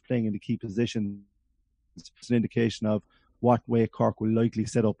be who's playing in the key positions. It's an indication of what way Cork will likely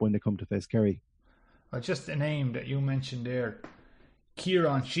set up when they come to face Kerry. Well, just a name that you mentioned there,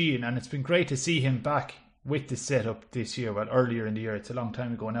 Kieran Sheehan, and it's been great to see him back with the setup this year. Well, earlier in the year, it's a long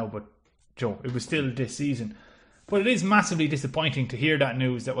time ago now, but Joe, it was still this season. But it is massively disappointing to hear that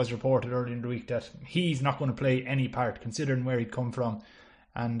news that was reported earlier in the week that he's not going to play any part, considering where he'd come from.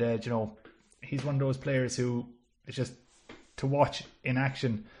 And, he's one of those players who is just to watch in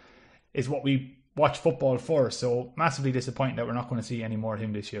action is what we watch football for. So massively disappointing that we're not going to see any more of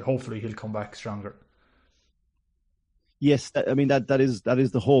him this year. Hopefully he'll come back stronger. Yes, that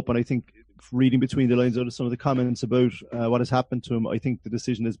is the hope, and I think reading between the lines out of some of the comments about what has happened to him, I think the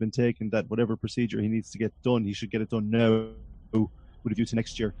decision has been taken that whatever procedure he needs to get done, he should get it done now with a view to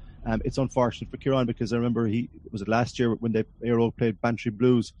next year. It's unfortunate for Kieran because I remember last year when the Aero played Bantry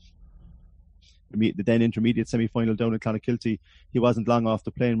Blues, the then intermediate semi-final down in Clonakilty. He wasn't long off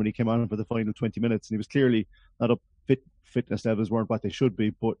the plane when he came on for the final 20 minutes, and he was clearly not up. Fitness levels weren't what they should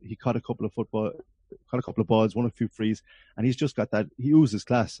be, but he caught a couple of balls, won a few frees, and he's just got that. He oozes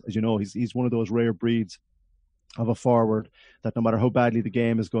class, as you know. He's one of those rare breeds of a forward that no matter how badly the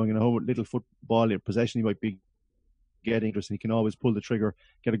game is going and how little football possession he might be getting, he can always pull the trigger,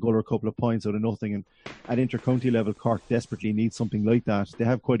 get a goal or a couple of points out of nothing. And at inter-county level, Cork desperately needs something like that. They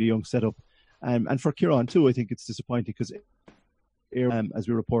have quite a young setup, and for Kieran too, I think it's disappointing because, as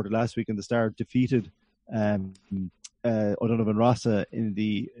we reported last week in the Star, defeated O'Donovan Rossa in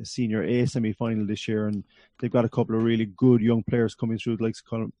the Senior A semi-final this year, and they've got a couple of really good young players coming through, like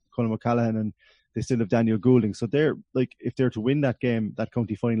Colin O'Callaghan, and they still have Daniel Goulding. So they're like, if they're to win that game, that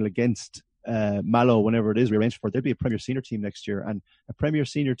county final against Mallow, whenever it is rearranged for, they'll be a Premier Senior team next year, and a Premier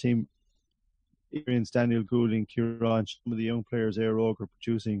Senior team experienced Daniel Goulding, Kieran, some of the young players Aero are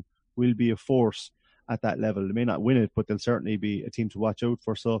producing will be a force at that level. They may not win it, but they'll certainly be a team to watch out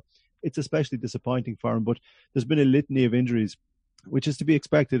for. So it's especially disappointing for him, but there's been a litany of injuries, which is to be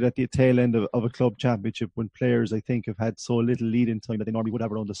expected at the tail end of a club championship when players, I think, have had so little lead-in time that they normally would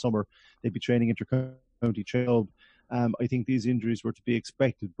have around the summer. They'd be training inter-county club. I think these injuries were to be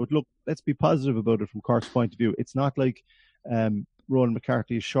expected. But look, let's be positive about it from Cork's point of view. It's not like Ronan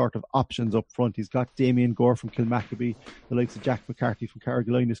McCarthy is short of options up front. He's got Damien Gore from Kilmackabey, the likes of Jack McCarthy from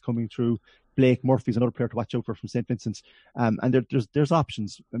Carrigaline is coming through. Blake Murphy's another player to watch out for from St. Vincent's. And there's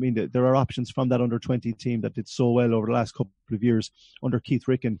options. I mean, there are options from that under-20 team that did so well over the last couple of years under Keith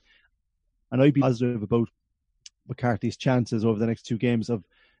Ricken. And I'd be positive about McCarthy's chances over the next two games of,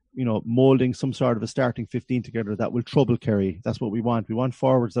 moulding some sort of a starting 15 together that will trouble Kerry. That's what we want. We want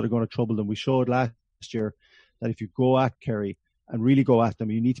forwards that are going to trouble them. We showed last year that if you go at Kerry and really go at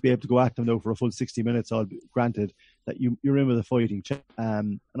them, you need to be able to go at them now for a full 60 minutes, all granted, that you're in with a fighting chance.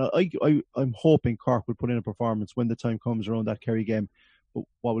 And I'm hoping Cork will put in a performance when the time comes around that Kerry game. But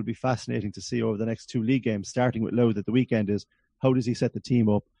what will be fascinating to see over the next two league games, starting with Louth at the weekend, is how does he set the team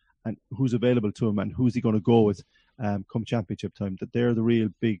up and who's available to him and who's he going to go with come championship time. That they're the real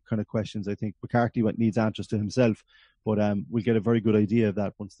big kind of questions. I think McCarthy needs answers to himself, but we'll get a very good idea of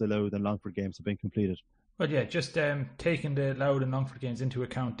that once the Louth and Longford games have been completed. But yeah, just taking the Louth and Longford games into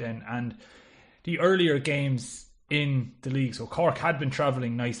account then, and the earlier games in the league. So Cork had been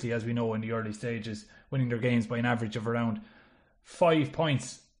travelling nicely, as we know, in the early stages, winning their games by an average of around 5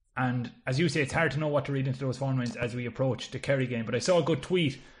 points. And as you say, it's hard to know what to read into those form lines as we approach the Kerry game. But I saw a good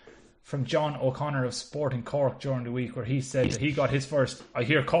tweet from John O'Connor of Sporting Cork during the week where he said that he got his first "I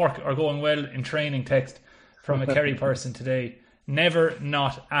hear Cork are going well in training" text from a Kerry person today. Never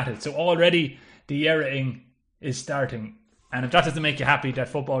not at it. So already the yerring is starting. And if that doesn't make you happy that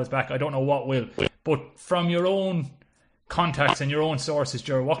football is back, I don't know what will. But from your own contacts and your own sources,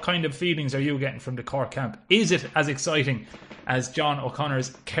 Ger, what kind of feelings are you getting from the Cork camp? Is it as exciting as John O'Connor's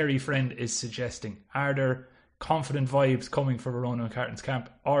Kerry friend is suggesting? Are there confident vibes coming for Ronan O'Cartan's camp,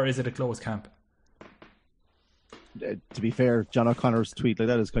 or is it a closed camp? To be fair, John O'Connor's tweet like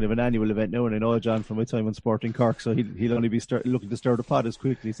that is kind of an annual event now, and I know John from my time on Sporting Cork, so he'll only be looking to stir the pot as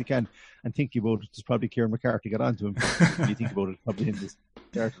quickly as he can. And thinking about it, there's probably Kieran McCarthy got onto him. If you think about it, probably him just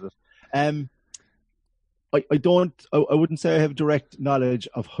started it. I wouldn't say I have direct knowledge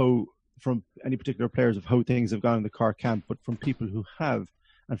of how, from any particular players, of how things have gone in the Cork camp, but from people who have,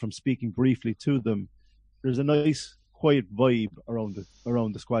 and from speaking briefly to them, there's a nice, quiet vibe around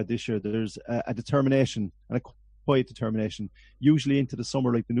the squad this year. There's a determination and a quiet determination. Usually into the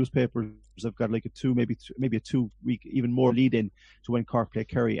summer, like the newspapers have got like maybe a 2 week, even more lead in to when Cork play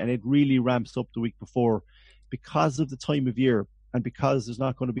Kerry, and it really ramps up the week before because of the time of year. And because there's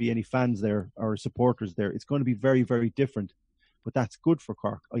not going to be any fans there or supporters there, it's going to be very, very different. But that's good for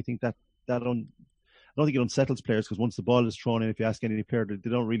Cork. I think I don't think it unsettles players, because once the ball is thrown in, if you ask any player, they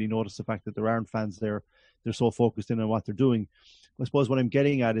don't really notice the fact that there aren't fans there. They're so focused in on what they're doing. I suppose what I'm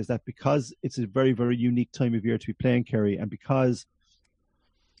getting at is that because it's a very, very unique time of year to be playing Kerry, and because,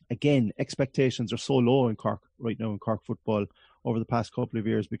 again, expectations are so low in Cork right now, in Cork football, over the past couple of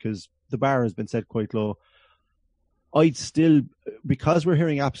years, because the bar has been set quite low, I'd still, because we're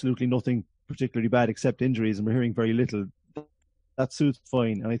hearing absolutely nothing particularly bad except injuries, and we're hearing very little, that suits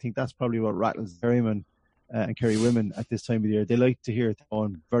fine. And I think that's probably what rattles Kerrymen and Kerry women at this time of the year. They like to hear it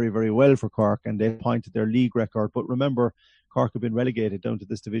going very, very well for Cork, and they point to their league record. But remember, Cork have been relegated down to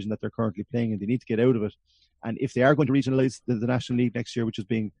this division that they're currently playing, and they need to get out of it. And if they are going to regionalise the National League next year, which is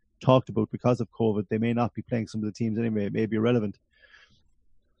being talked about because of COVID, they may not be playing some of the teams anyway. It may be irrelevant.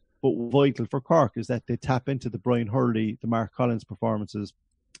 But vital for Cork is that they tap into the Brian Hurley, the Mark Collins performances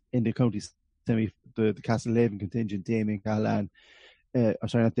in the county semi, the Castlehaven contingent, Damien Cahalane.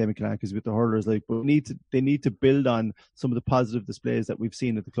 Sorry, not Damien Cahalane, because with the hurlers, but they need to build on some of the positive displays that we've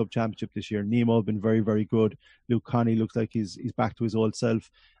seen at the club championship this year. Nemo have been very, very good. Luke Connie looks like he's back to his old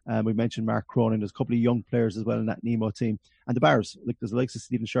self. We mentioned Mark Cronin. There's a couple of young players as well in that Nemo team. And the Bars, like there's the likes of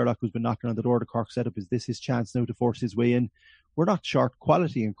Stephen Sherlock, who's been knocking on the door of the Cork setup. Is this his chance now to force his way in? We're not short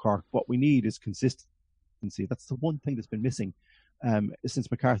quality in Cork. What we need is consistency. That's the one thing that's been missing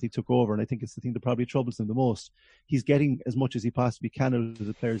since McCarthy took over, and I think it's the thing that probably troubles him the most. He's getting as much as he possibly can out of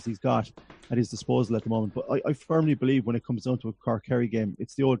the players he's got at his disposal at the moment. But I firmly believe when it comes down to a Cork-Kerry game,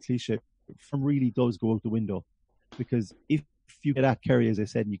 it's the old cliche. Form really does go out the window, because if you get at Kerry, as I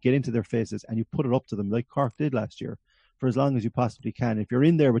said, and you get into their faces and you put it up to them like Cork did last year for as long as you possibly can, if you're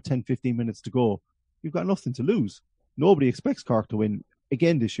in there with 10, 15 minutes to go, you've got nothing to lose. Nobody expects Cork to win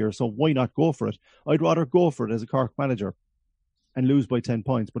again this year, so why not go for it? I'd rather go for it as a Cork manager and lose by 10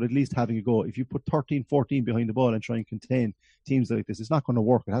 points, but at least having a go. If you put 13, 14 behind the ball and try and contain teams like this, it's not going to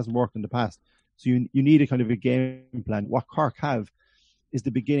work. It hasn't worked in the past. So you need a kind of a game plan. What Cork have is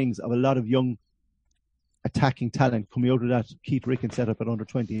the beginnings of a lot of young attacking talent coming out of that Keith Ricken setup at under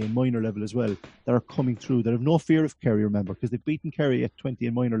 20 and minor level as well, that are coming through, that have no fear of Kerry, remember, because they've beaten Kerry at 20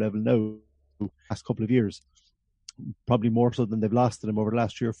 and minor level now the last couple of years. Probably more so than they've lost to them over the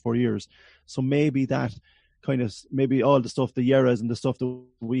last 3 or 4 years. So maybe that kind of, maybe all the stuff, the Yeras and the stuff that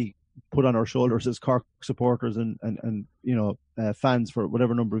we put on our shoulders as Cork supporters and fans for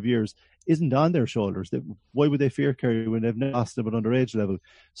whatever number of years isn't on their shoulders. Why would they fear Kerry when they've lost them at underage level?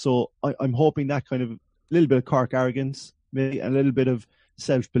 So I'm hoping that kind of little bit of Cork arrogance, maybe a little bit of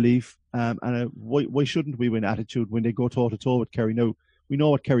self-belief, and why shouldn't we win attitude when they go toe-to-toe with Kerry now? We know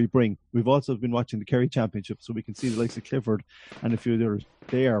what Kerry bring. We've also been watching the Kerry Championship, so we can see the likes of Clifford and a few others.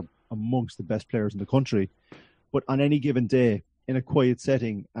 They are amongst the best players in the country. But on any given day, in a quiet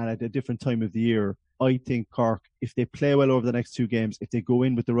setting and at a different time of the year, I think Cork, if they play well over the next 2 games, if they go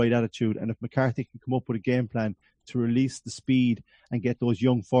in with the right attitude, and if McCarthy can come up with a game plan to release the speed and get those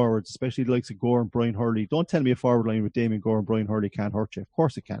young forwards, especially the likes of Gore and Brian Hurley. Don't tell me a forward line with Damien Gore and Brian Hurley can't hurt you. Of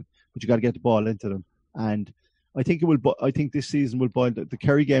course it can, but you got to get the ball into them. And I think this season will the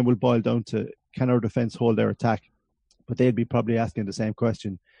Kerry game will boil down to, can our defence hold their attack? But they'd be probably asking the same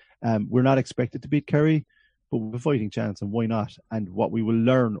question. We're not expected to beat Kerry, but we've a fighting chance, and why not? And what we will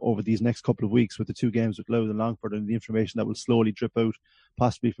learn over these next couple of weeks with the 2 games with Louth and Longford, and the information that will slowly drip out,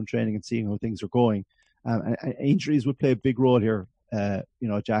 possibly from training and seeing how things are going. And injuries will play a big role here,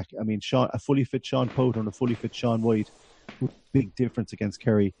 Jack. I mean, a fully fit Sean Powter and a fully fit Sean White, big difference against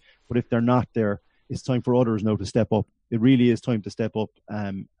Kerry. But if they're not there, it's time for others now to step up. It really is time to step up.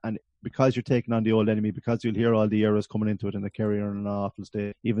 And because you're taking on the old enemy, because you'll hear all the eras coming into it, and the Kerry are on an awful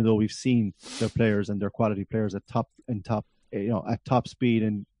state, even though we've seen their players and their quality players at top at top speed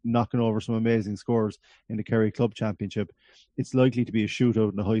and knocking over some amazing scores in the Kerry Club Championship. It's likely to be a shootout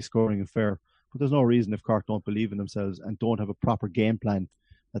and a high scoring affair. But there's no reason if Cork don't believe in themselves and don't have a proper game plan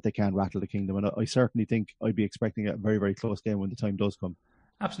that they can't rattle the kingdom. And I certainly think I'd be expecting a very, very close game when the time does come.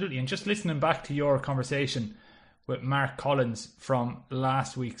 Absolutely. And just listening back to your conversation with Mark Collins from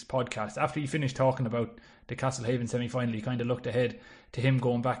last week's podcast, after you finished talking about the Castlehaven semi-final, you kind of looked ahead to him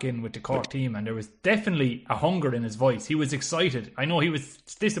going back in with the Cork team, and there was definitely a hunger in his voice. He was excited. I know he was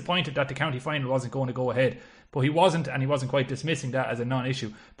disappointed that the county final wasn't going to go ahead, but he wasn't quite dismissing that as a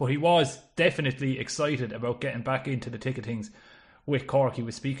non-issue. But he was definitely excited about getting back into the thick of things with Cork. He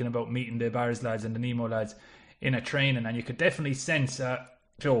was speaking about meeting the Bars lads and the Nemo lads in a training, and you could definitely sense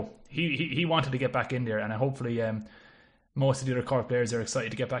he wanted to get back in there, and hopefully most of the other Cork players are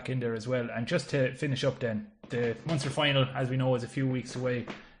excited to get back in there as well. And just to finish up then, the Munster final, as we know, is a few weeks away.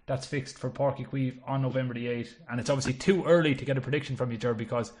 That's fixed for Páirc Uí Chaoimh on November the 8th, and it's obviously too early to get a prediction from you, Ger,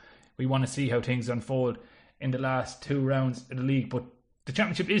 because we want to see how things unfold in the last two rounds of the league. But the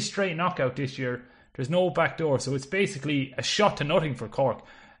championship is straight knockout this year. There's no backdoor, so it's basically a shot to nothing for Cork.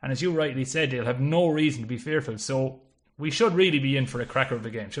 And as you rightly said, they'll have no reason to be fearful. So we should really be in for a cracker of a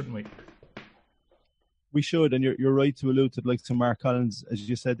game, shouldn't we? We should, and you're right to allude to like Mark Collins, as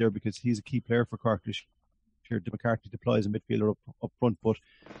you said there, because he's a key player for Cork this year. McCarthy deploys a midfielder up front, but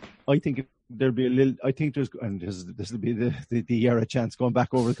I think there'll be a little. I think there's, and this will be the era chance going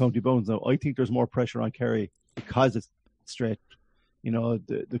back over the county bounds now. I think there's more pressure on Kerry because it's straight.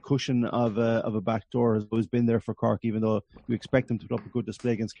 The cushion of a back door has always been there for Cork, even though we expect them to put up a good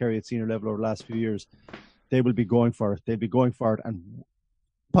display against Kerry at senior level over the last few years. They will be going for it. They'll be going for it, and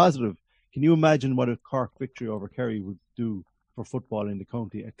positive. Can you imagine what a Cork victory over Kerry would do for football in the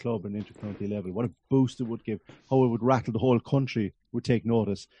county at club and inter-county level? What a boost it would give, how it would rattle the whole country would take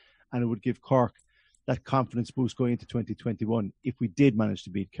notice, and it would give Cork that confidence boost going into 2021 if we did manage to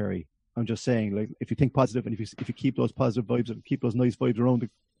beat Kerry. I'm just saying, like, if you think positive and if you keep those positive vibes and keep those nice vibes around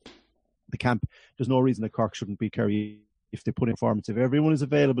the camp, there's no reason that Cork shouldn't beat Kerry if they put in performance. If everyone is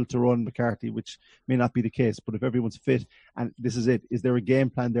available to run McCarthy, which may not be the case, but if everyone's fit, and this is it, is there a game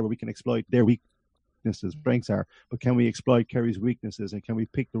plan there where we can exploit their weaknesses? Strengths are, but can we exploit Kerry's weaknesses, and can we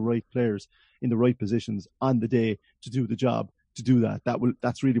pick the right players in the right positions on the day to do the job? To do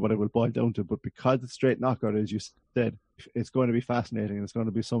that's really what it will boil down to. But because it's straight knockout, as you said, it's going to be fascinating, and it's going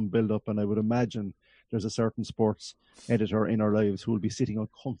to be some build up, and I would imagine there's a certain sports editor in our lives who will be sitting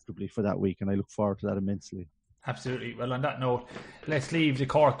uncomfortably for that week, and I look forward to that immensely. Absolutely. Well, on that note, let's leave the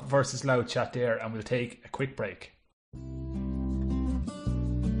Cork versus Louth chat there, and we'll take a quick break.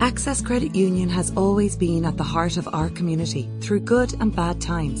 Access Credit Union has always been at the heart of our community through good and bad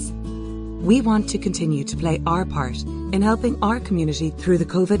times. We want to continue to play our part in helping our community through the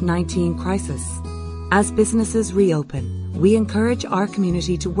COVID-19 crisis. As businesses reopen, we encourage our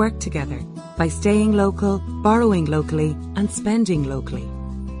community to work together by staying local, borrowing locally, and spending locally.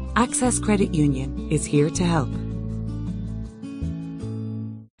 Access Credit Union is here to help.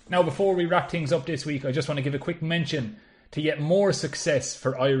 Now, before we wrap things up this week, I just want to give a quick mention to yet more success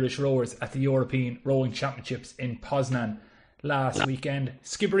for Irish rowers at the European Rowing Championships in Poznan last weekend.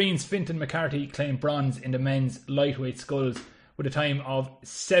 Skibbereen's Fintan McCarthy claimed bronze in the men's lightweight sculls with a time of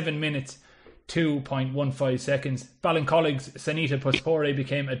 7 minutes 2.15 seconds. Ballincollig's Sanita Pospore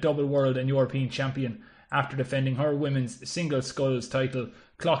became a double world and European champion after defending her women's single sculls title,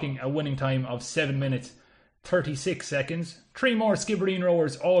 clocking a winning time of 7 minutes 36 seconds. Three more Skibbereen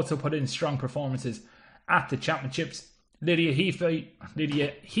rowers also put in strong performances at the championships. Lydia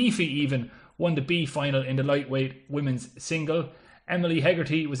Heafy even won the B final in the lightweight women's single. Emily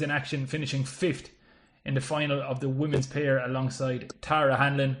Hegarty was in action, finishing 5th in the final of the women's pair alongside Tara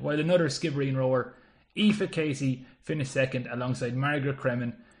Hanlon, while another Skibbereen rower, Aoife Casey, finished 2nd alongside Margaret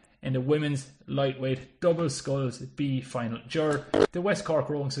Cremin in the women's lightweight double sculls B final. The West Cork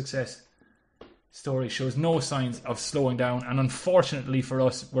rowing success story shows no signs of slowing down, and unfortunately for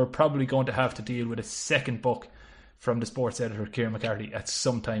us, we're probably going to have to deal with a second book from the sports editor Ciarán McCarthy at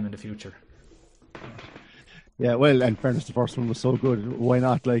some time in the future. Yeah, well, in fairness, the first one was so good. Why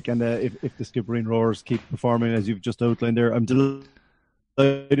not? Like, and if the Skibbereen rowers keep performing as you've just outlined there, I'm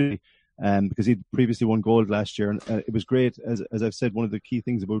delighted because he'd previously won gold last year, and it was great. As I've said, one of the key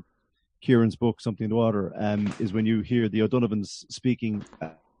things about Ciarán's book, Something in the Water, is when you hear the O'Donovans speaking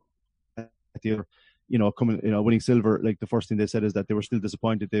at the other, winning silver. Like, the first thing they said is that they were still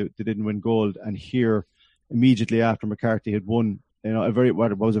disappointed they didn't win gold, and here immediately after McCarthy had won, a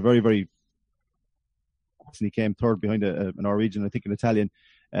very and he came third behind a Norwegian, I think an Italian.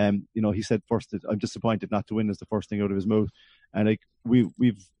 He said first that I'm disappointed not to win is the first thing out of his mouth. And like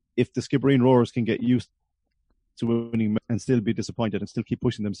we've if the Skibbereen rowers can get used to winning and still be disappointed and still keep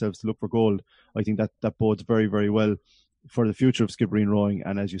pushing themselves to look for gold, I think that bodes very, very well for the future of skipperine rowing.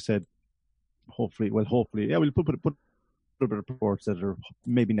 And as you said, hopefully, yeah, we'll put a bit of reports that are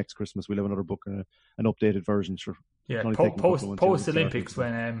maybe next Christmas we'll have another book and an updated version. Sure. Yeah, post Olympics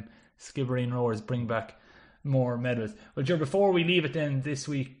when skipperine rowers bring back more medals. Well, Joe, before we leave it then this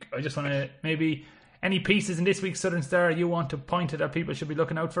week, I just want to maybe any pieces in this week's Southern Star you want to point at that people should be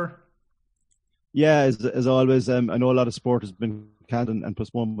looking out for? Yeah, as always, I know a lot of sport has been canned and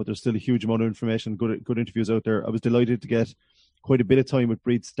postponed, but there's still a huge amount of information, good interviews out there. I was delighted to get quite a bit of time with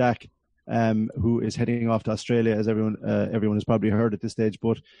Breed Stack, who is heading off to Australia, as everyone has probably heard at this stage.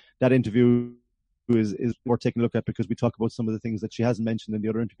 But that interview is worth taking a look at, because we talk about some of the things that she hasn't mentioned in the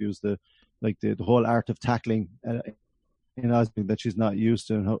other interviews, the whole art of tackling in Osby that she's not used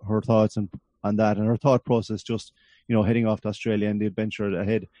to, and her thoughts on that, and her thought process just, heading off to Australia and the adventure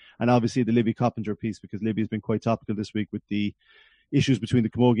ahead. And obviously the Libby Coppinger piece, because Libby has been quite topical this week with the issues between the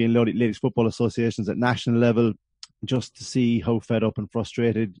Camogie and Ladies Football Associations at national level, just to see how fed up and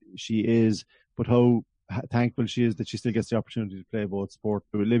frustrated she is, but how thankful she is that she still gets the opportunity to play both sport.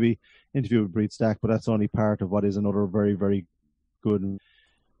 With Libby, interview with Breed Stack, but that's only part of what is another very, very good and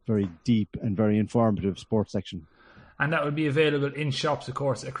very deep and very informative sports section. And that will be available in shops, of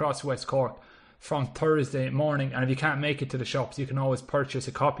course, across West Cork from Thursday morning. And if you can't make it to the shops, you can always purchase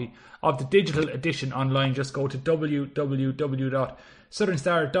a copy of the digital edition online. Just go to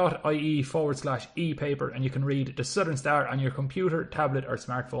www.southernstar.ie/e-paper and you can read the Southern Star on your computer, tablet or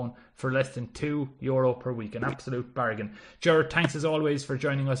smartphone for less than €2 per week. An absolute bargain. Gerard, thanks as always for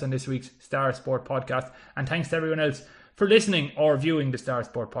joining us on this week's Star Sport podcast, and thanks to everyone else for listening or viewing the Star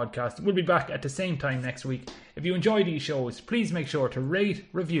Sport podcast. We'll be back at the same time next week. If you enjoy these shows, please make sure to rate,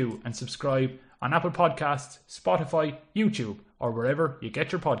 review and subscribe on Apple Podcasts, Spotify, YouTube or wherever you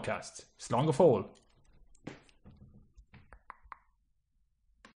get your podcasts. Slán go fóill.